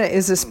queda nada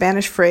is a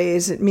Spanish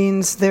phrase. It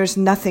means there's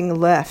nothing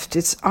left.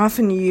 It's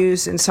often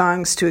used in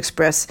songs to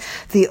express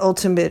the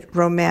ultimate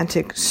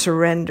romantic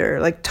surrender,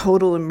 like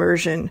total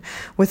immersion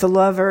with a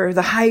lover,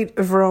 the height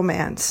of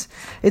romance.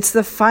 It's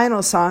the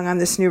final song on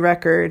this new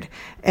record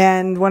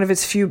and one of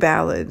its few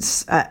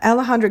ballads.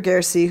 Alejandra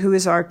Gersi, who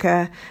is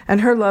Arca,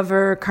 and her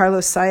lover,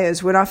 Carlos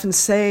Saez, would often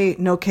say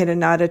no queda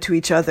nada to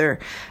each other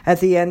at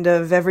the end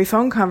of every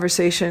phone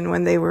conversation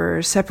when they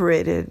were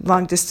separated,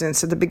 long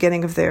distance, at the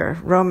beginning of their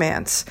romance.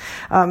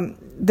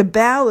 The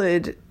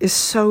ballad is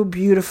so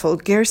beautiful.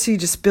 Gersi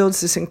just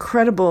builds this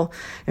incredible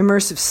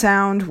immersive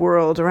sound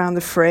world around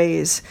the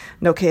phrase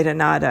no queda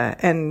nada,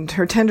 and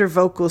her tender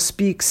vocal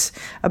speaks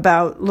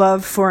about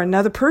love for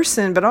another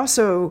person, but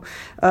also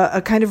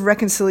a kind of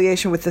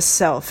reconciliation with the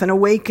self, an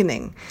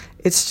awakening.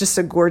 It's just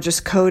a gorgeous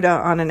coda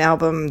on an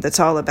album that's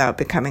all about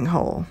becoming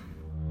whole.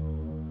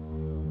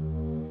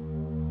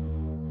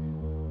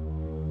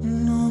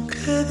 No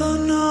queda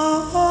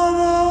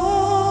nada.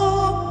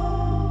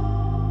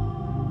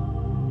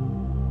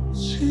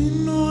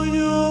 Sino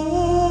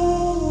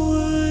yo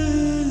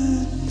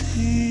en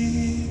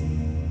ti,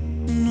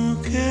 no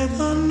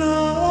queda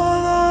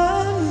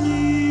nada en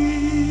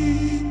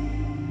mí,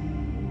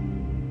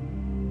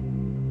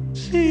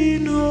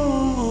 sino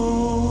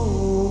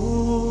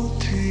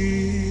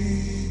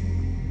ti,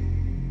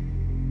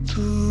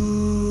 tú.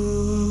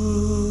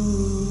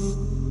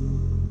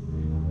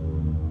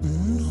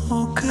 No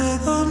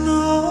queda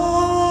nada,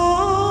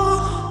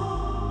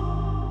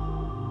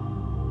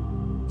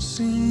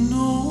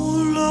 sino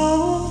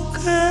lo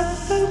que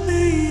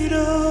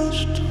miras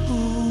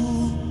tú,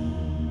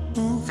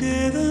 no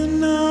queda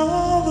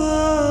nada.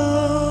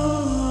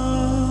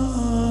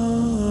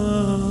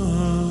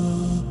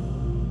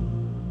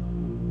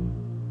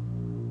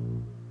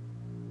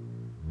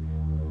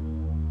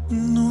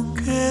 No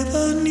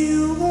queda ni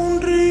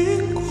un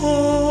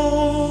rincón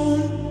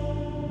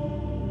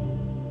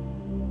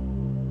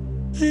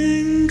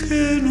en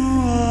que no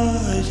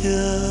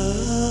haya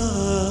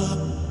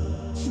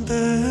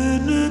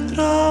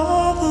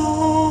penetrado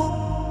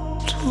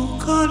tu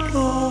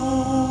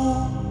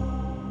calor.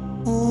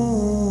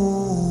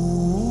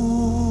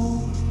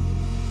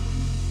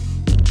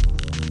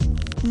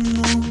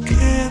 No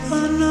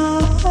queda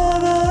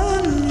nada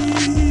en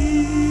mí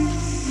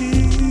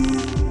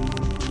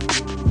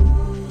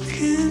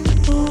que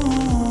no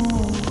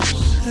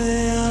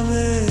sea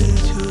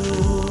bello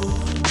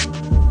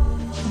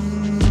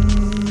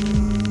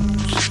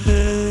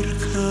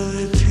cerca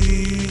de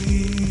ti.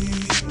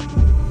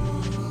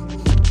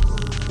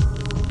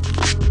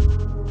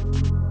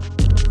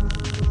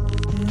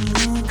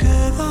 No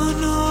queda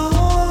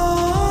nada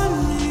en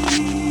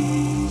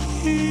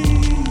mí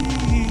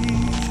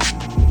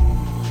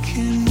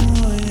que no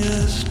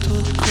hayas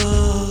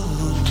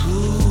tocado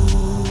tú.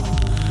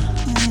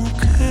 No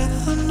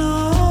queda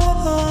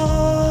nada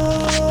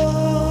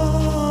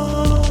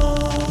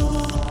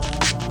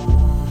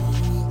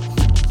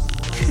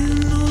que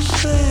no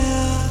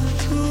sea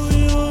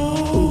tuyo.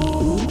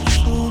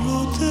 Solo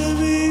te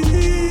vi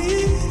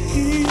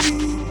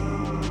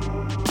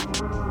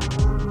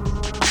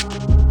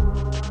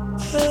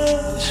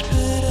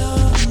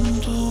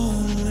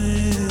esperándome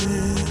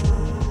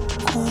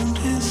con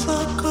esa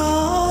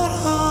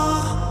cara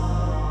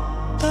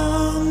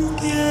tan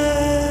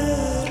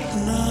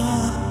tierna,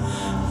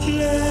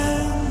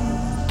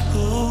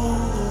 lento.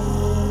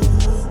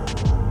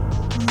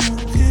 No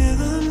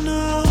queda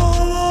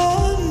nada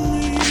en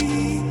mí.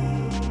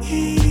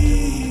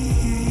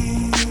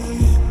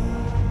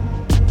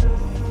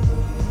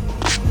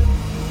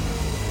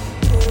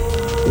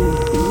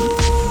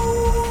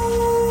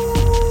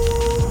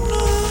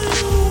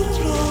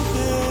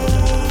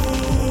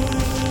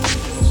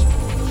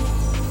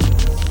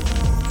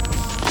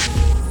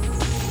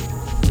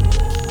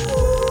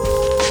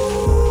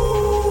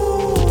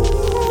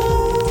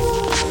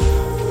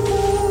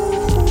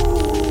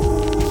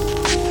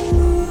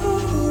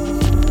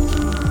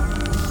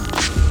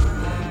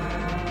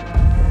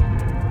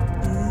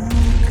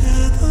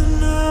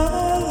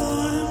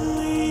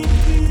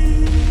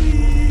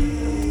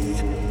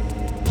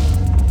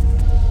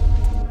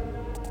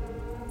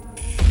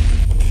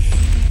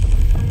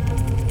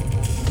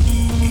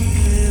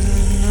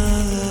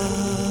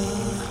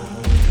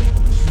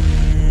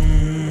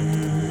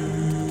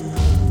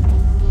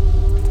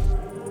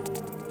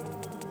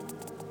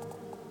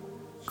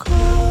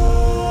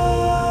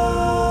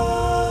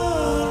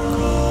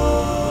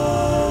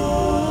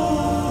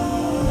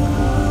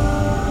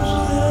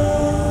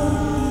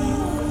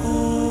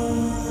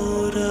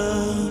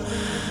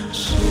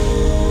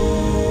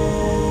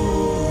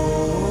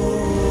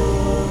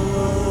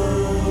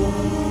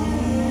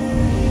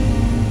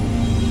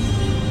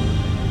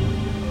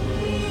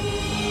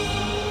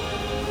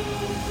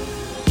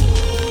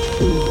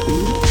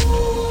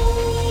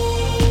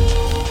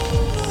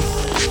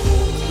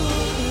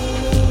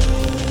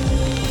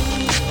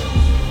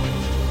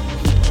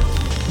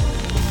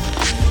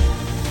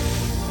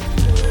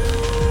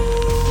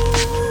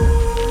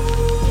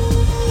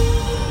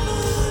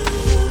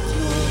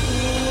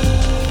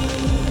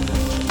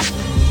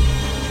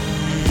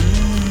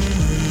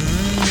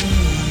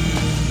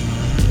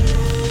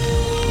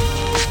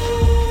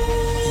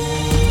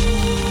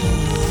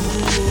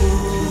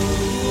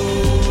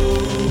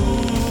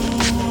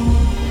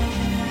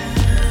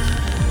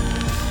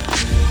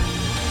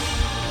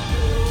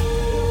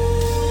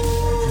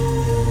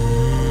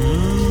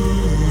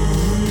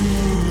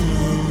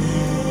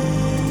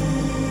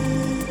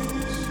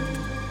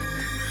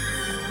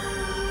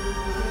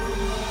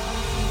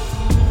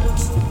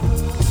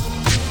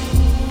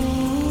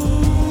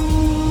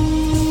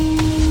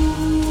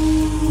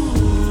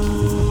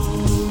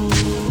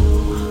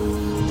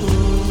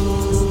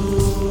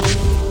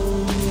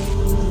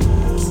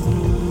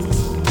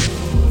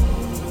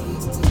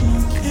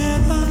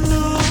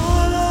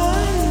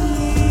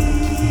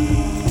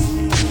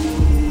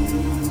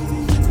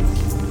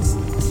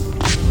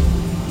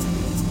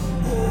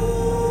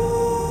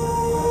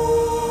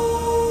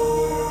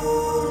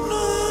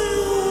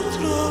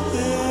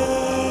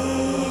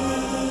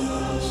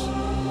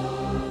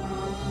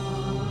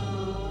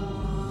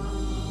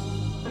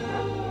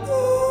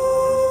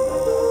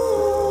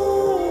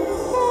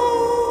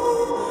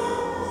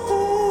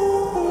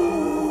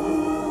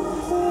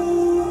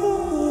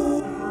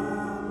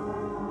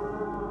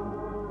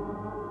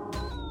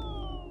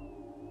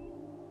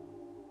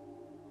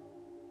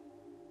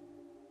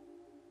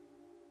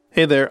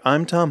 Hey there,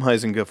 I'm Tom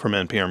Huizinga from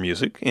NPR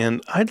Music,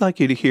 and I'd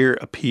like you to hear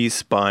a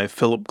piece by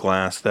Philip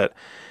Glass that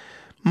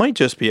might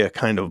just be a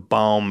kind of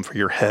balm for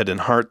your head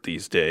and heart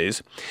these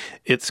days.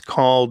 It's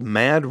called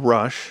Mad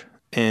Rush,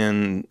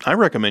 and I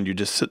recommend you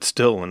just sit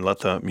still and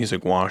let the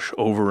music wash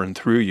over and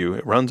through you.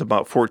 It runs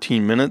about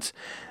 14 minutes,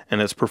 and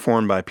it's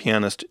performed by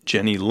pianist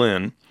Jenny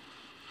Lin.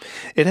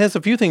 It has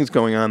a few things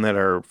going on that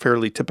are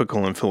fairly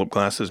typical in Philip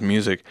Glass's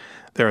music.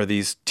 There are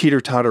these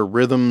teeter-totter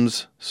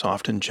rhythms,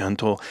 soft and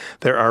gentle.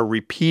 There are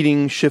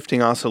repeating,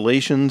 shifting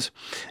oscillations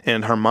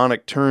and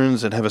harmonic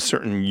turns that have a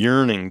certain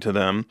yearning to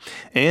them.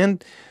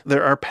 And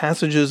there are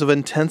passages of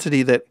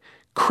intensity that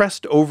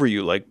crest over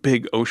you like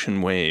big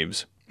ocean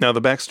waves. Now,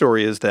 the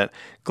backstory is that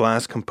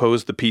Glass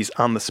composed the piece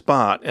on the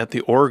spot at the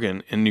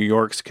organ in New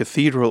York's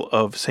Cathedral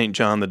of St.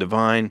 John the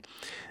Divine,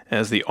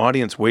 as the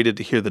audience waited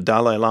to hear the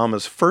Dalai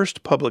Lama's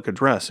first public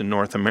address in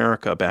North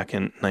America back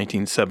in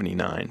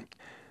 1979.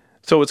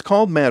 So it's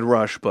called Mad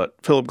Rush, but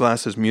Philip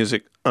Glass's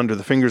music under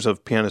the fingers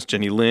of pianist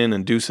Jenny Lin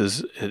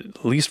induces,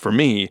 at least for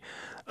me,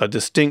 a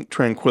distinct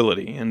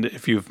tranquility. And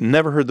if you've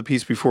never heard the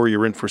piece before,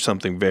 you're in for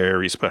something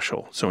very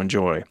special. So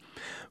enjoy.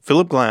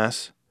 Philip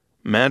Glass,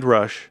 Mad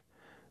Rush,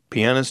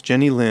 pianist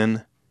Jenny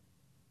Lin,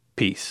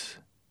 Peace.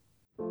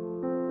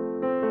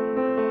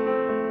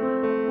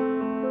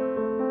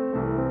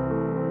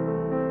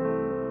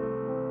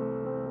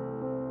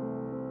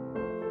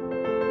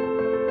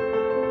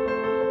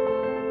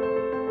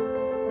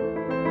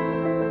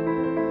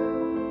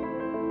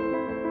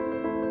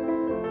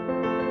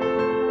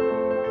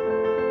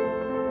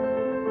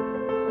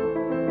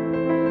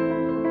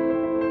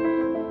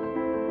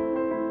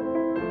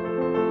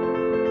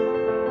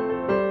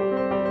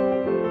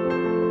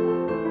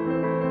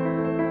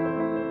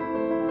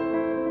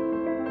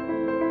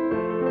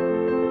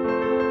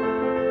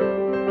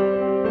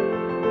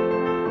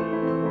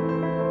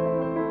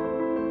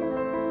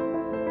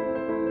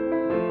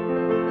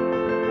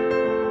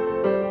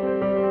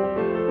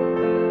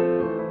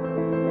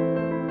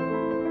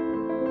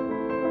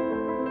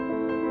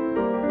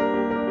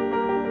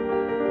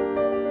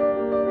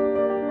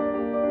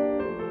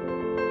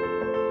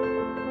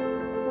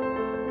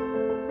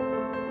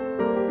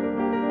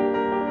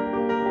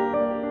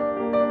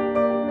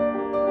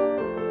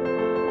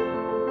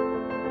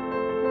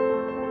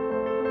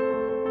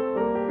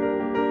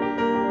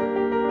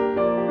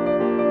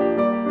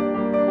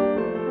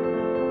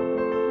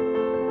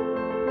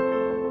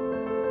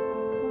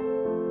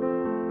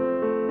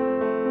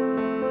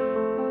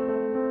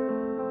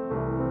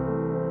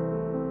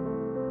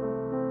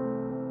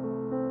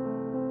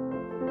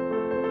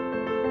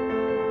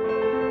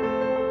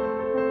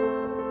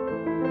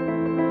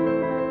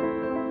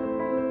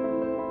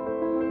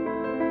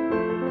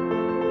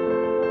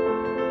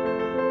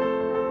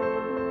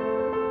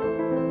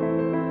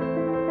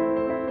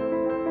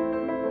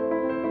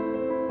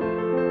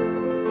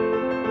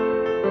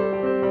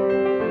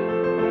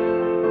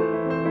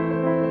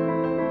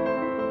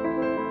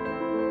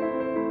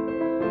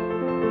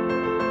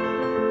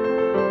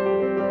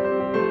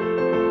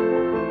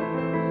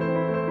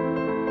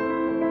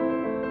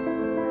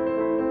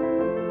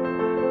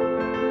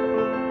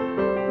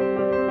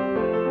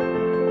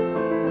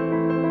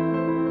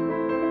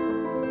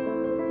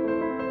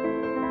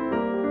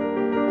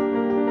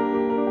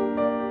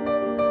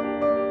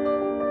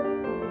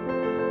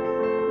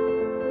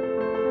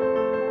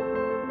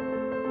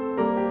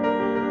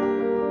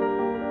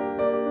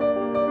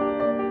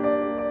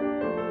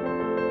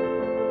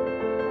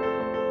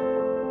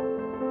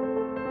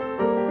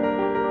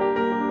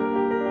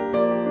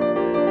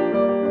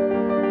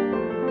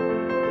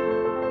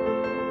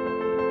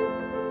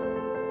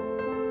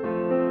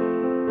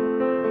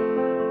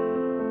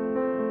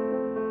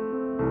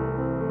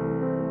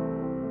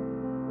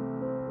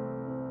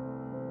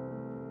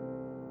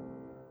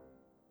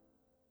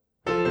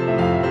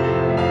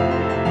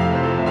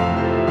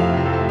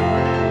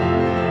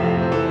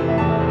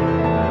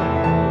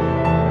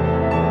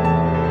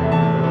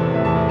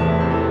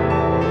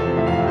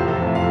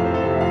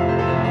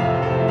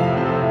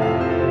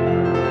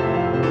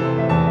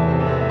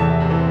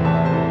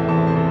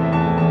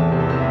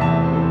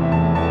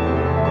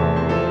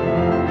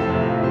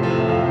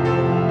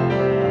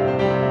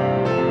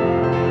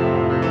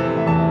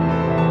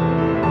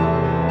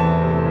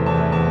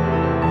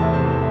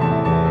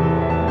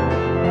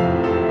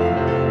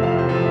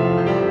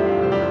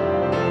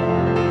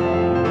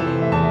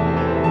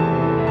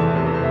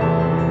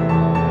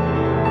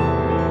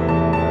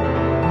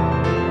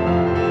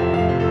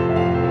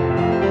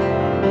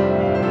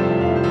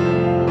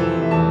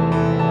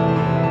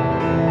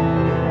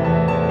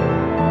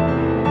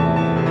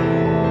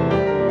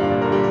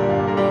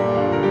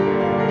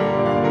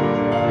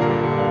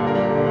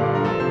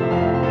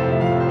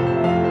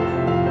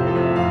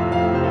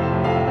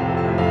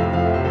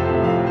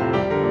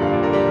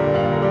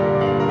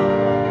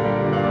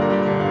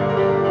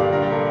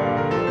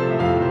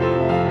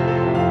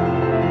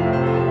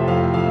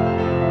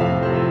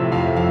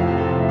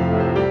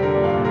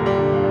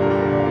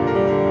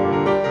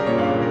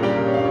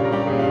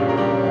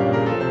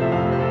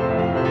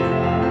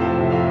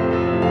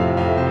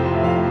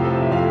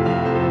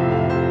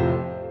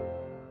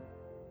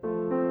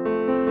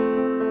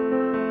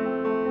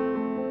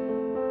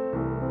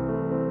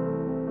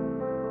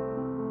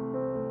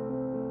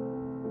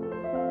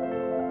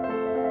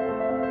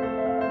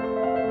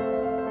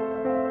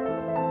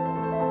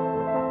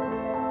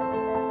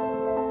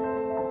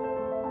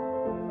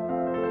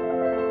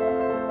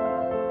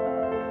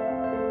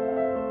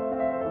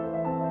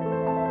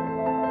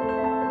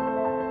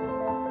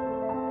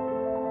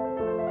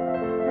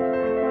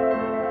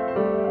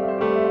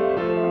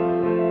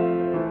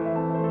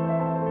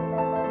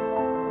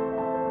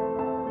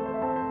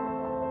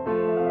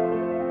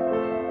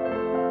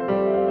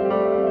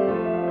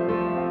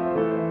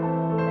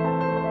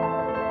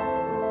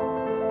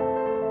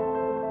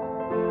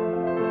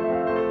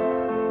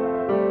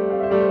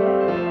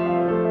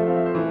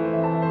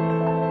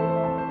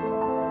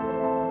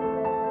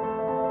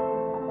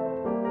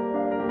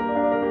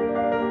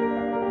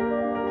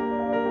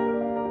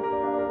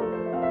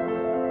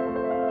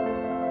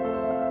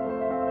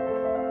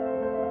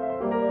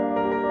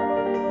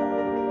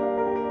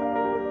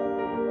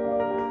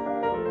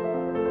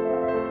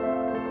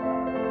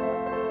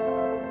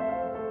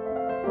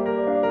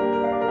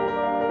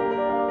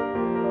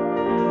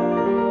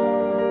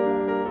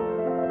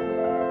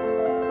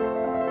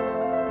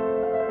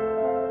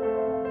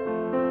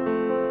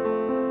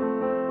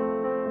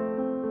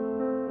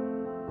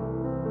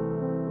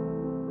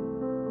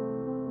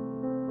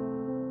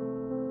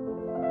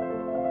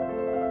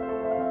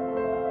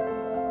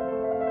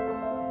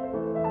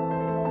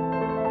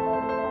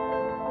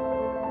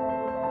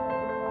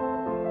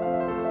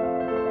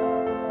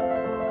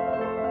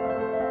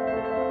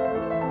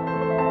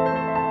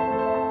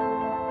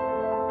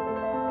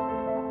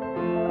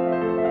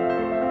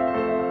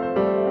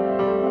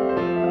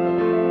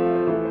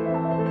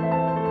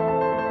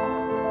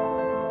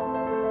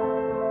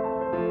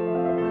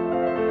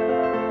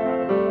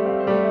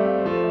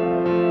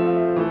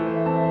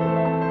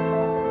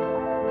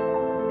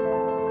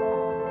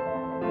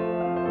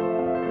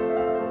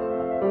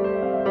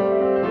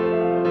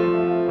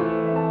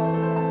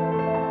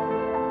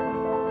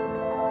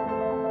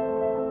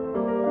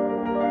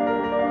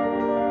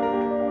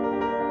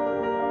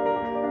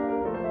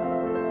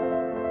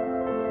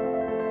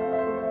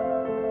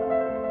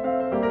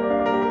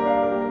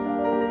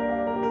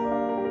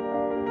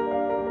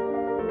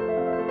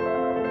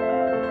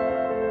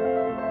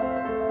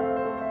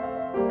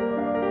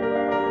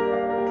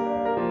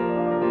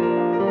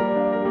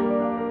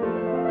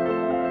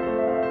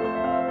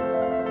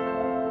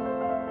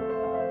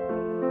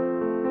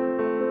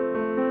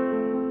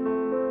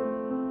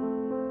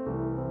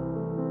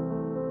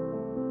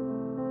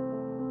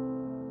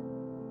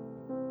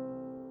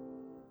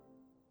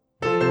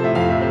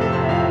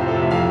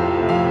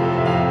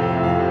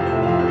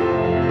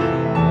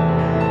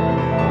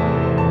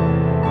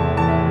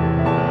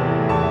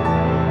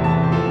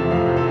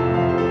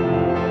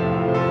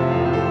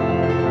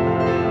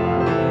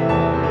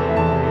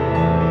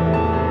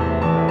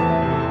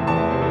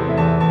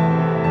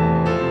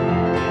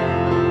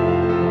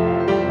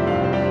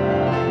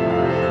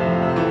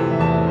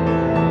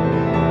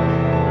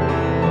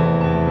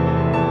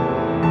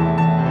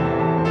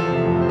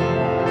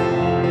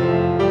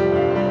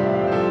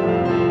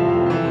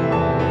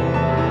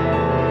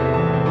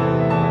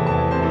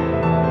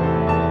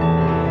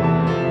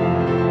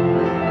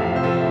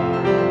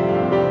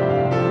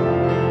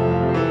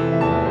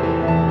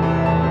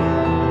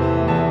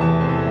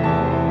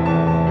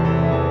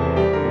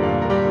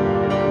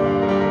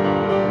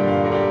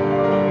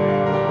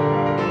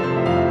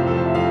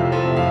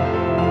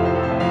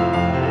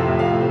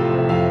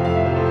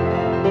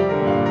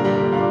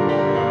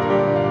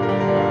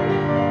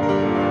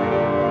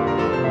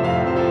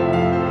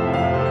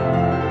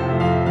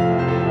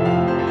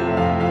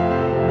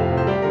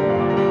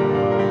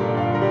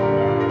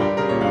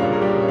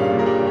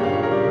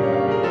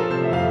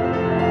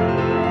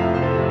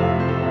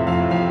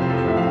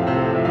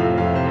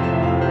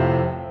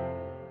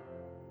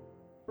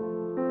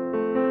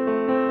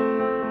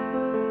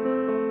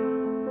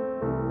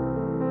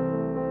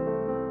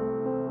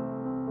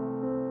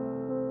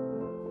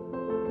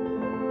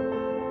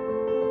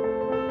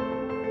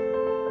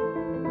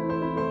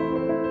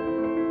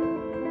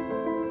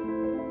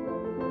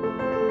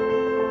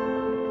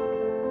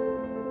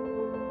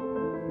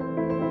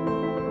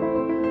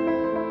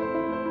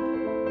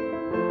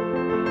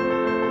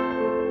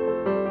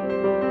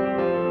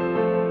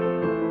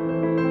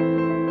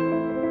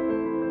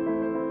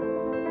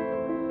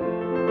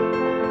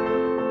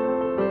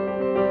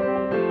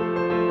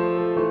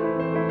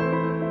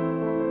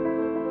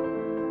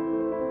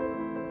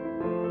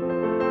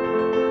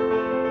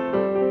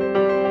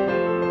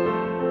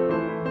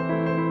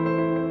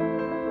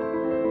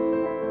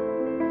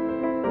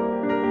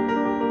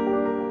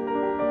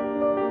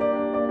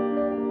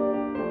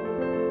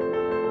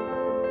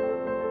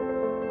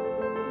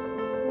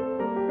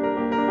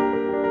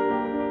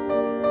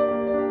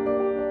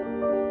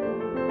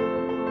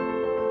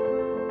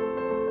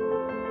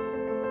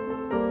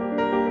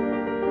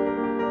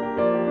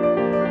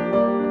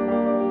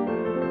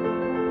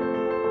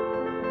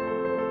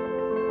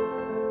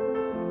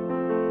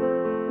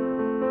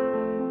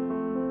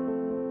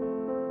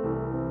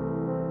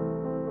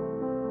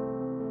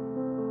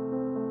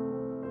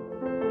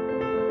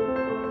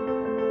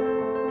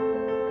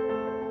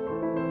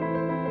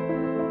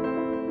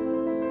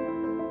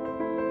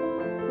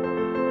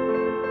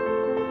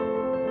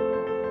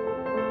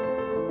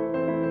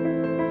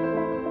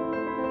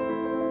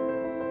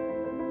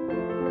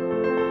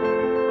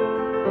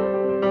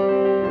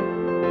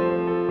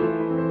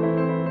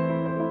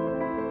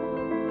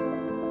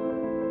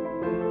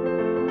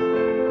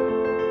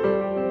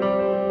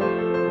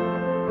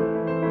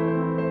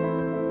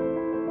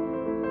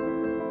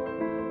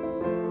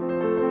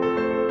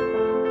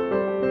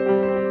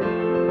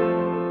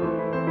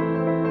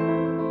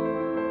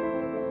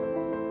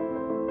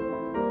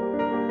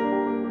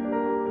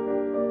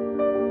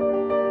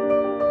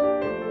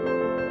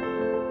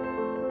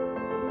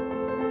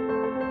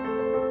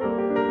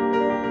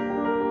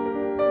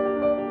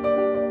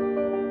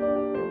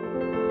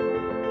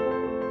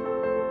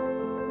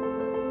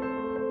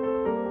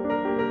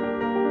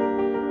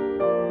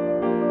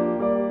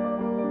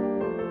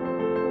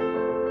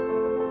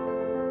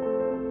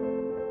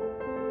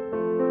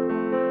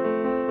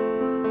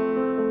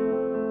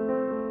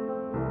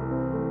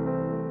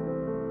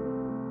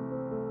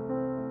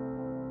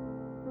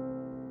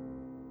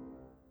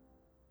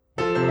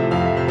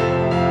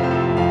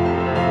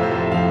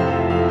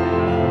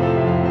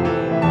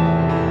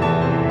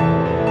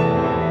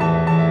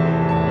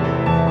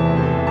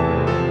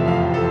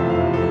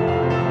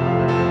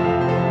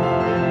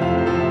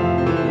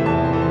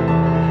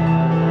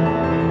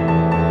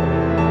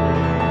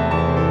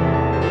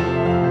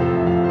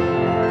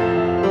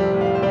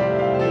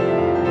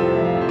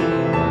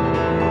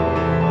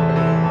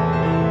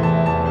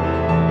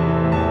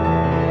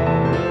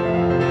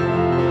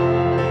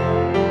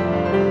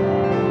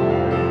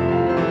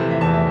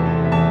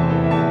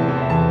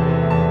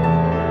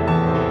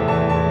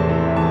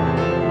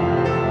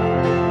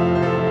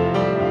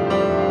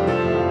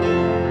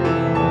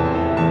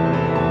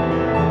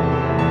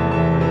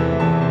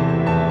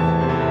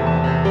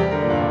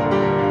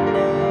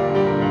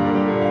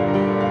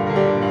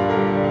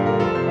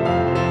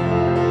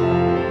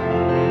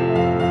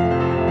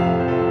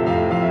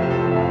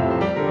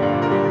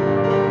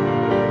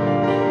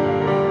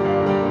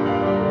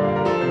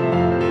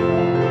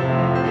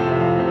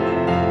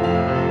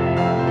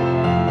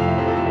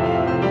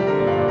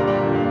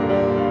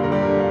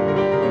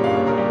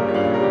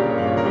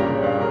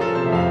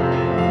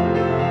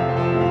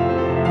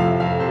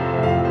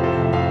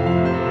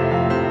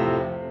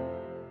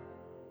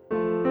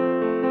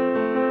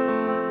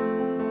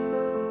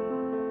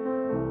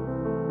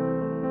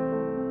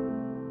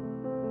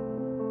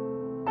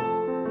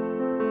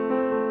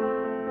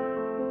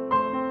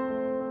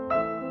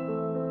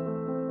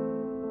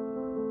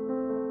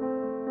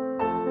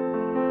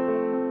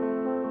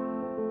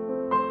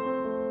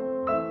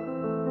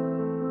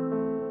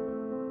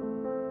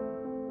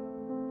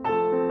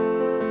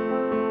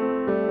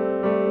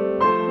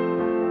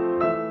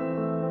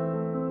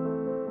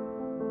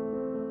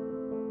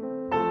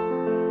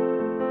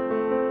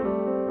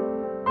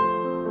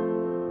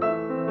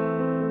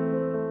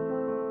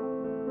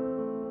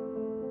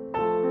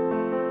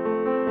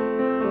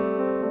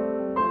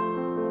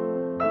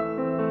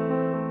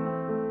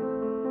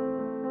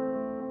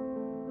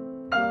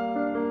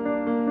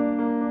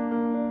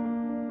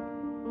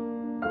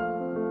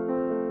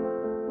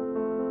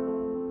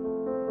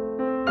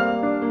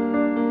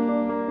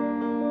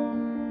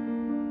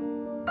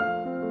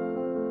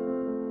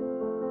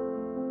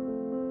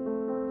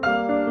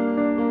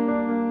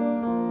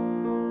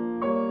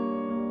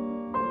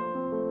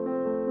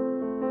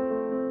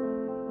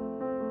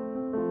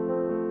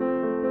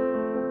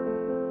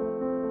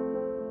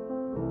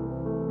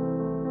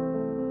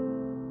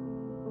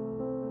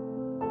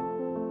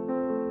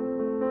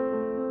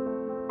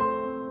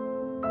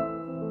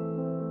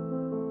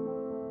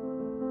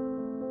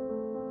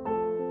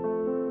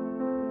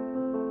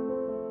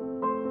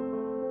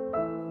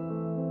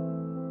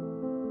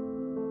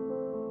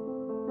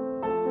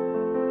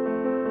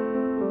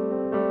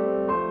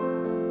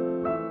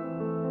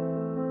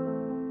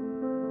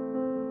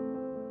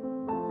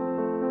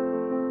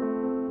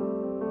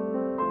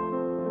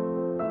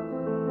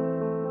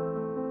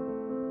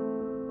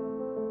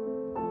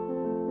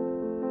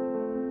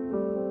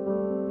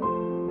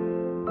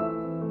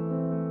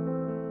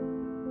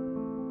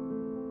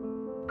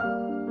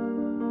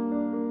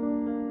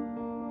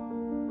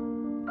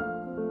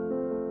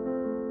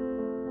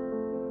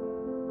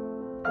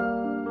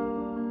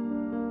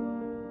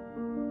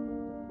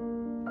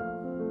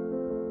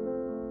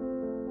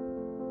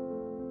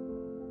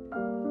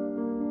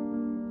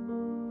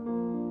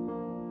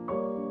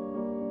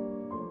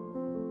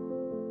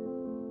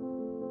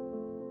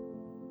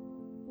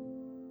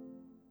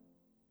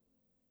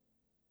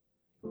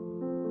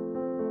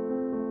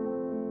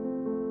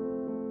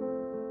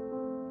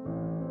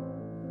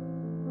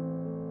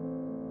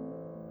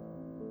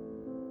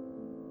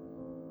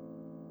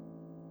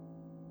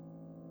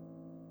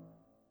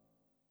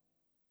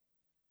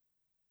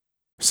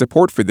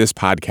 Support for this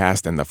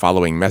podcast and the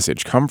following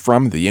message come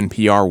from the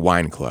NPR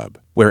Wine Club,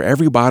 where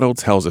every bottle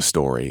tells a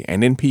story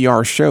and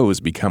NPR shows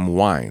become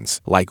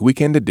wines, like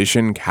Weekend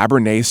Edition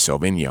Cabernet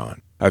Sauvignon.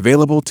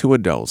 Available to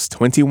adults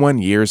 21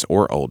 years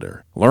or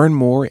older. Learn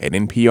more at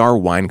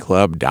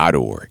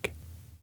nprwineclub.org.